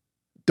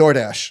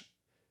 DoorDash.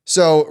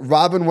 So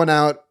Robin went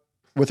out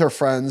with her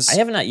friends. I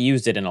have not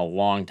used it in a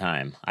long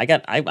time.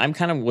 I'm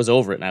kind of was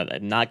over it now.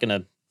 I'm not going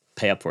to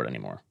pay up for it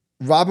anymore.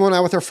 Robin went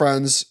out with her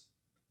friends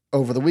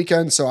over the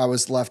weekend, so I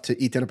was left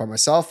to eat dinner by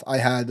myself. I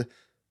had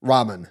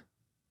ramen.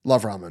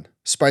 Love ramen.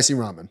 Spicy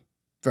ramen.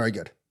 Very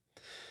good.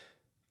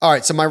 All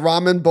right, so my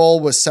ramen bowl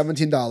was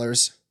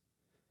 $17.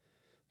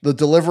 The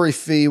delivery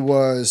fee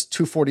was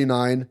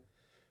 $2.49.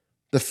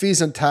 The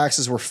fees and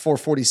taxes were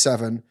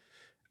 $4.47,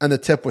 and the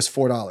tip was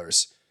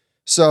 $4.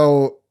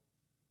 So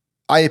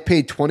I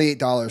paid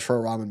 $28 for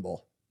a ramen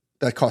bowl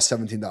that cost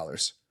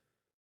 $17.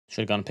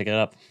 Should have gone and pick it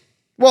up.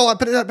 Well,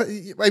 but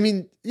I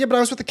mean, yeah, but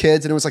I was with the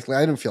kids, and it was like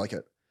I didn't feel like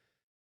it.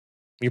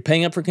 You're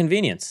paying up for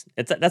convenience.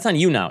 That's on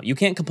you now. You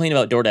can't complain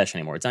about DoorDash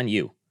anymore. It's on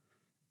you.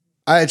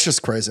 It's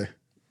just crazy.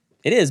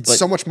 It is, but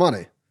so much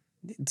money.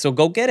 So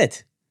go get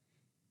it.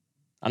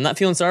 I'm not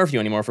feeling sorry for you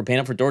anymore for paying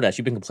up for DoorDash.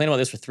 You've been complaining about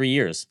this for 3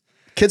 years.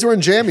 Kids were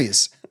in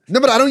jammies. No,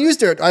 but I don't use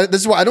DoorDash.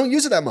 This is why I don't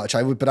use it that much.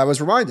 But I was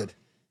reminded.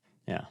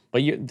 Yeah,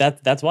 but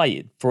that's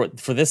why for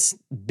this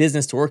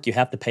business to work, you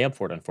have to pay up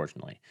for it.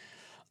 Unfortunately.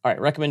 All right,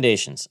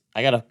 recommendations.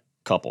 I got a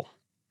couple.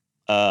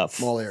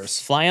 All ears.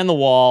 Fly on the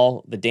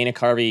Wall, the Dana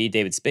Carvey,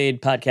 David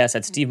Spade podcast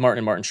had Steve Martin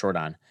and Martin Short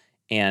on,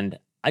 and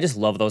I just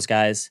love those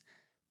guys.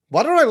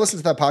 Why don't I listen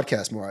to that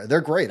podcast more?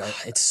 They're great.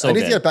 It's so I need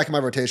good. to get it back in my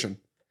rotation.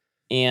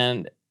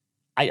 And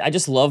I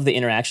just love the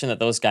interaction that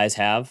those guys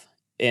have.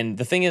 And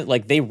the thing is,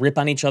 like, they rip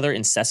on each other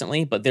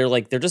incessantly, but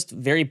they're just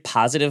very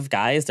positive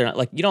guys. They're not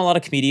like, a lot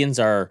of comedians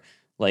are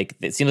like,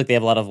 it seems like they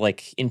have a lot of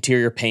like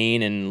interior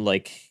pain and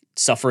like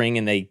suffering,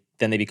 and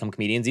then they become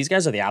comedians. These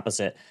guys are the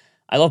opposite.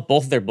 I love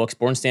both of their books.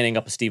 Born Standing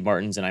Up with Steve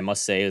Martin's, and I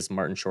must say is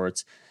Martin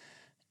Short's.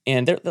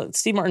 And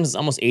Steve Martin's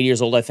almost 80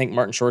 years old, I think.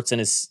 Martin Short's in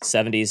his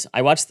 70s.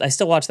 I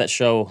still watch that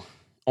show,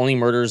 Only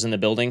Murders in the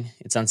Building.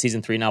 It's on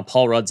season 3 now.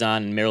 Paul Rudd's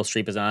on and Meryl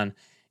Streep is on.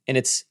 And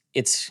it's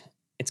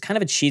kind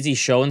of a cheesy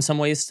show in some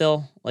ways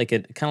still. Like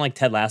kind of like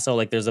Ted Lasso.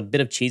 Like there's a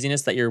bit of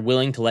cheesiness that you're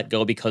willing to let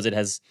go because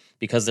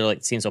they're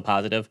like seem so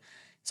positive.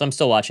 So I'm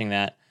still watching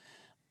that.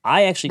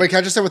 Wait, can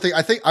I just say one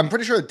thing? I'm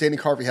pretty sure that Dana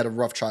Carvey had a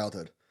rough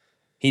childhood.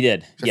 He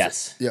did.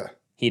 Yes. Yeah.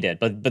 He did.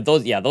 But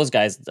those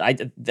guys, I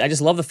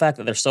just love the fact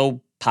that they're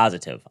so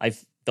positive.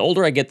 The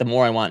older I get, the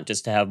more I want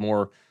just to have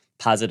more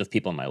positive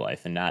people in my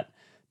life and not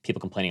people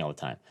complaining all the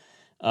time.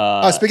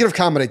 Speaking of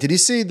comedy, did you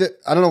see that?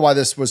 I don't know why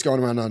this was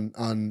going around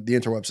on the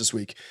interwebs this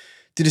week.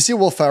 Did you see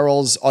Will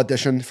Ferrell's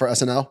audition for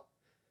SNL?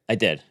 I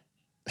did.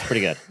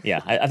 Pretty good.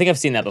 Yeah, I think I've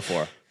seen that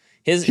before.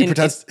 He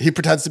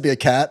pretends to be a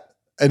cat,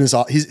 and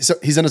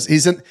he's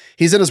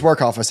in his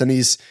work office, and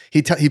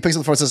he picks up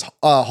the phone and says,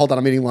 "Hold on,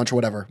 I'm eating lunch," or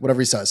whatever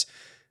he says,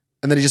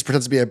 and then he just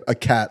pretends to be a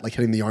cat, like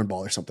hitting the yarn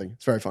ball or something.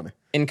 It's very funny.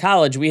 In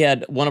college, we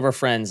had one of our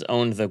friends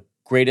owned the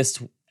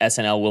greatest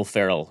SNL Will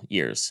Ferrell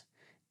years.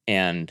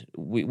 And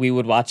we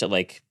would watch it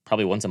like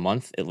probably once a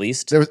month at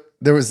least.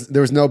 There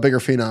was no bigger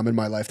phenom in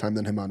my lifetime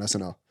than him on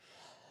SNL.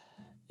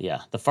 Yeah,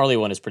 the Farley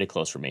one is pretty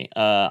close for me.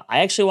 I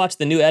actually watched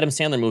the new Adam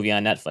Sandler movie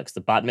on Netflix,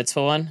 the Bat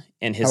Mitzvah one,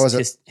 and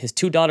his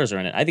two daughters are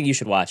in it. I think you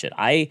should watch it.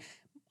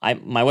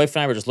 My wife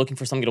and I were just looking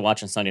for something to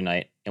watch on Sunday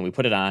night, and we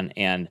put it on,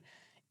 and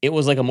it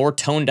was like a more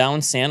toned down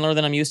Sandler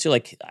than I'm used to.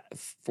 Like,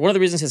 one of the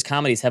reasons his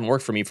comedies haven't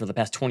worked for me for the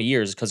past 20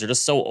 years is because they're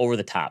just so over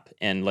the top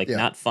and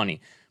not funny.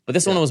 But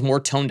this one was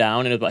more toned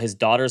down, and it was about his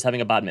daughters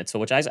having a bat mitzvah,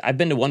 which I've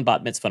been to one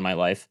bat mitzvah in my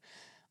life.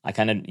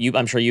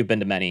 I'm sure you've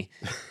been to many,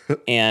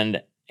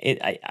 and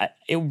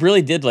it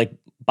really did like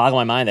boggle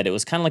my mind that it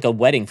was kind of like a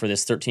wedding for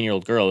this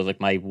 13-year-old girl. It was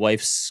like my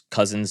wife's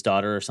cousin's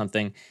daughter or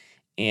something,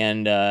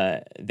 and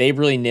they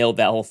really nailed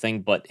that whole thing.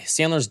 But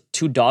Sandler's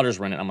two daughters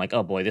were in it. I'm like,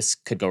 oh boy, this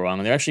could go wrong,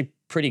 and they're actually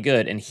pretty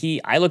good. And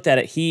I looked at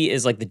it. He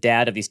is like the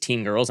dad of these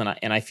teen girls, and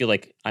I feel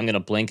like I'm gonna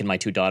blink and my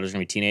two daughters are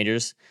gonna be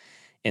teenagers.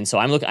 And so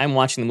I'm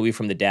watching the movie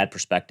from the dad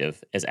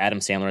perspective as Adam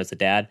Sandler as the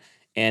dad.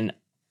 And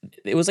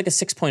it was like a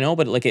 6.0,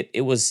 but like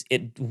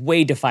it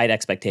way defied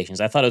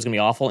expectations. I thought it was going to be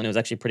awful, and it was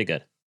actually pretty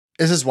good.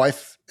 Is his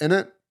wife in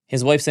it?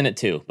 His wife's in it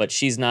too, but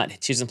she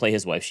doesn't play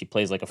his wife. She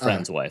plays like a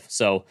friend's wife.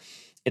 So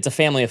it's a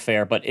family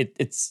affair, but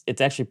it's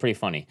actually pretty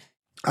funny.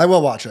 I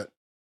will watch it.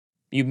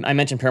 I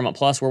mentioned Paramount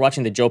Plus. We're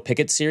watching the Joe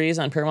Pickett series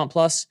on Paramount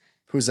Plus.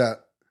 Who's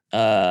that?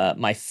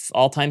 My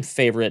all-time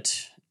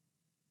favorite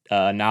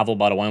novel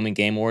about a Wyoming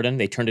game warden.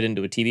 They turned it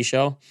into a TV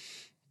show,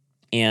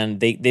 and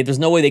there's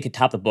no way they could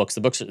top the books.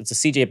 The books, it's a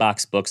CJ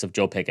Box books of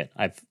Joe Pickett.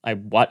 I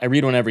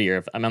read one every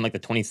year. I'm on like the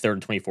 23rd,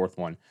 24th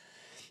one,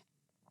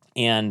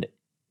 and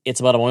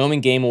it's about a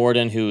Wyoming game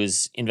warden who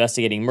is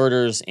investigating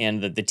murders.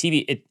 And the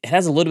TV, it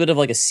has a little bit of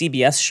like a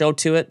CBS show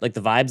to it, like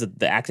the vibes,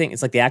 the acting.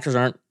 It's like the actors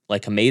aren't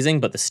like amazing,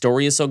 but the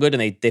story is so good,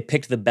 and they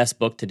picked the best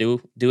book to do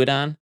it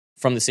on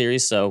from the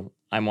series. So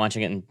I'm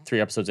watching it, and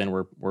 3 episodes in,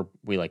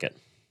 we like it.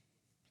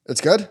 It's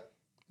good?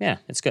 Yeah,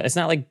 it's good. It's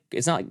not like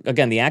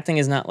again, the acting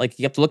is not like,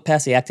 you have to look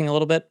past the acting a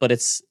little bit, but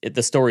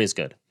the story is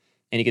good.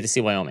 And you get to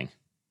see Wyoming.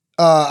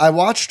 I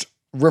watched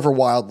River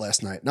Wild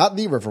last night. Not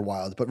the River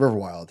Wild, but River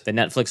Wild. The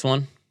Netflix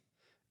one?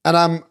 And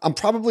I'm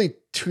probably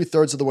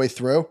 2/3 of the way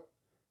through.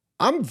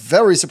 I'm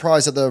very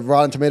surprised at the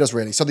Rotten Tomatoes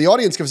rating. So the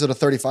audience gives it a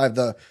 35,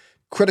 the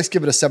critics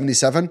give it a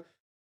 77.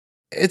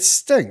 It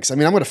stinks. I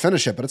mean, I'm going to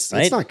finish it, but it's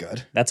not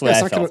good. That's what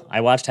I felt.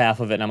 I watched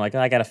half of it, and I'm like,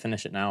 I got to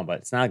finish it now, but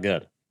it's not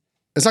good.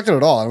 It's not good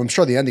at all. I'm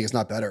sure the ending is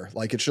not better.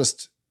 Like, it's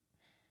just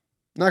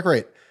not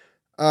great.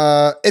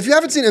 If you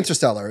haven't seen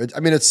Interstellar,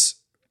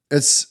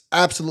 it's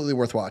absolutely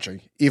worth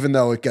watching, even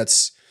though it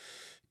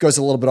goes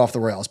a little bit off the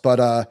rails.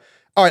 But all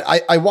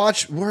right, I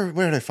watched, where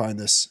did I find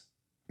this?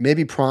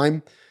 Maybe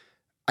Prime.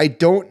 I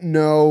don't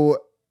know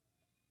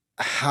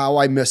how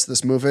I missed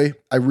this movie.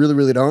 I really,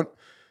 really don't.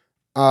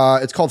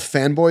 It's called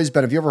Fanboys.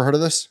 Ben, have you ever heard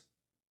of this?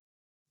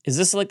 Is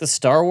this like the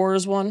Star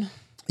Wars one?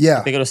 Yeah.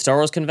 Like they go to Star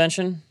Wars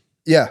convention?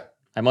 Yeah.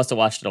 I must have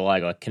watched it a while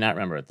ago. I cannot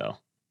remember it though.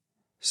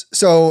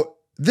 So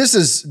this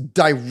is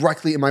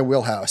directly in my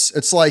wheelhouse.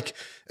 It's like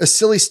a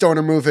silly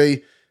stoner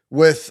movie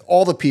with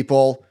all the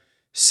people: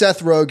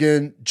 Seth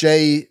Rogen,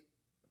 Jay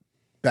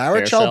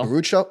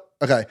Baruchel.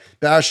 Okay,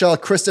 Baruchel,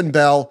 Kristen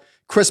Bell,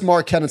 Chris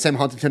Marquette, and Sam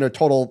Huntington are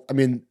total. I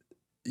mean,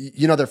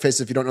 you know their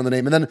faces if you don't know the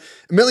name. And then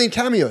a million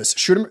cameos: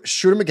 Shooter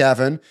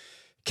McGavin,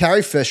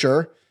 Carrie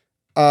Fisher,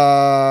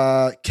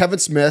 Kevin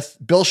Smith,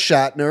 Bill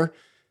Shatner.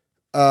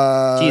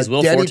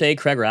 Will Forte,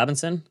 Craig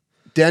Robinson,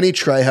 Danny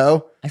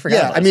Trejo. I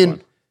forgot. Yeah,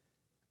 one.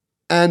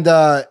 And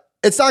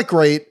it's not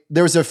great.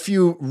 There was a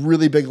few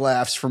really big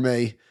laughs for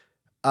me.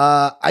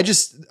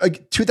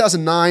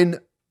 2009.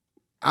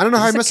 I don't know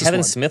how I missed this one.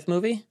 Kevin Smith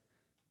movie?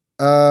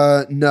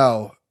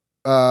 No.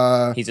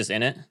 He's just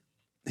in it.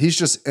 He's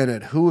just in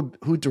it.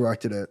 Who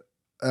directed it?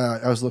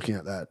 I was looking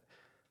at that.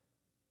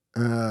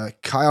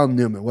 Kyle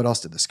Newman. What else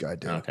did this guy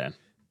do? Okay.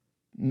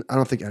 I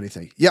don't think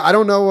anything. Yeah, I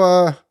don't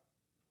know.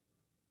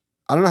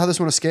 I don't know how this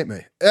one escaped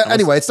me.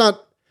 Anyway, it's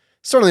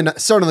certainly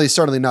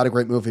not a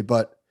great movie,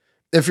 but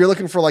if you're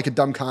looking for like a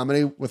dumb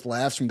comedy with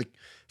laughs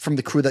from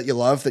the crew that you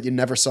love that you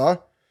never saw,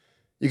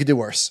 you could do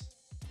worse.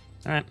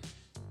 All right.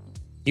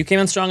 You came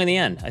on strong in the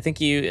end. I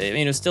think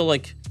it was still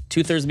like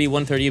 2/3 me,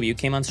 1/3 you, but you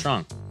came on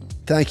strong.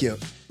 Thank you.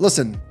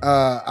 Listen,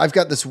 I've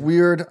got this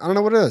weird, I don't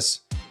know what it is.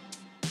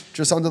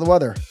 Just under the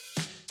weather.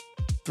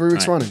 3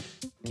 weeks running.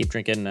 Keep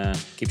drinking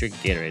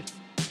Gatorade.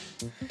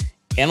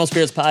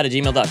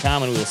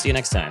 AnimalSpiritsPod@gmail.com, and we will see you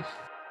next time.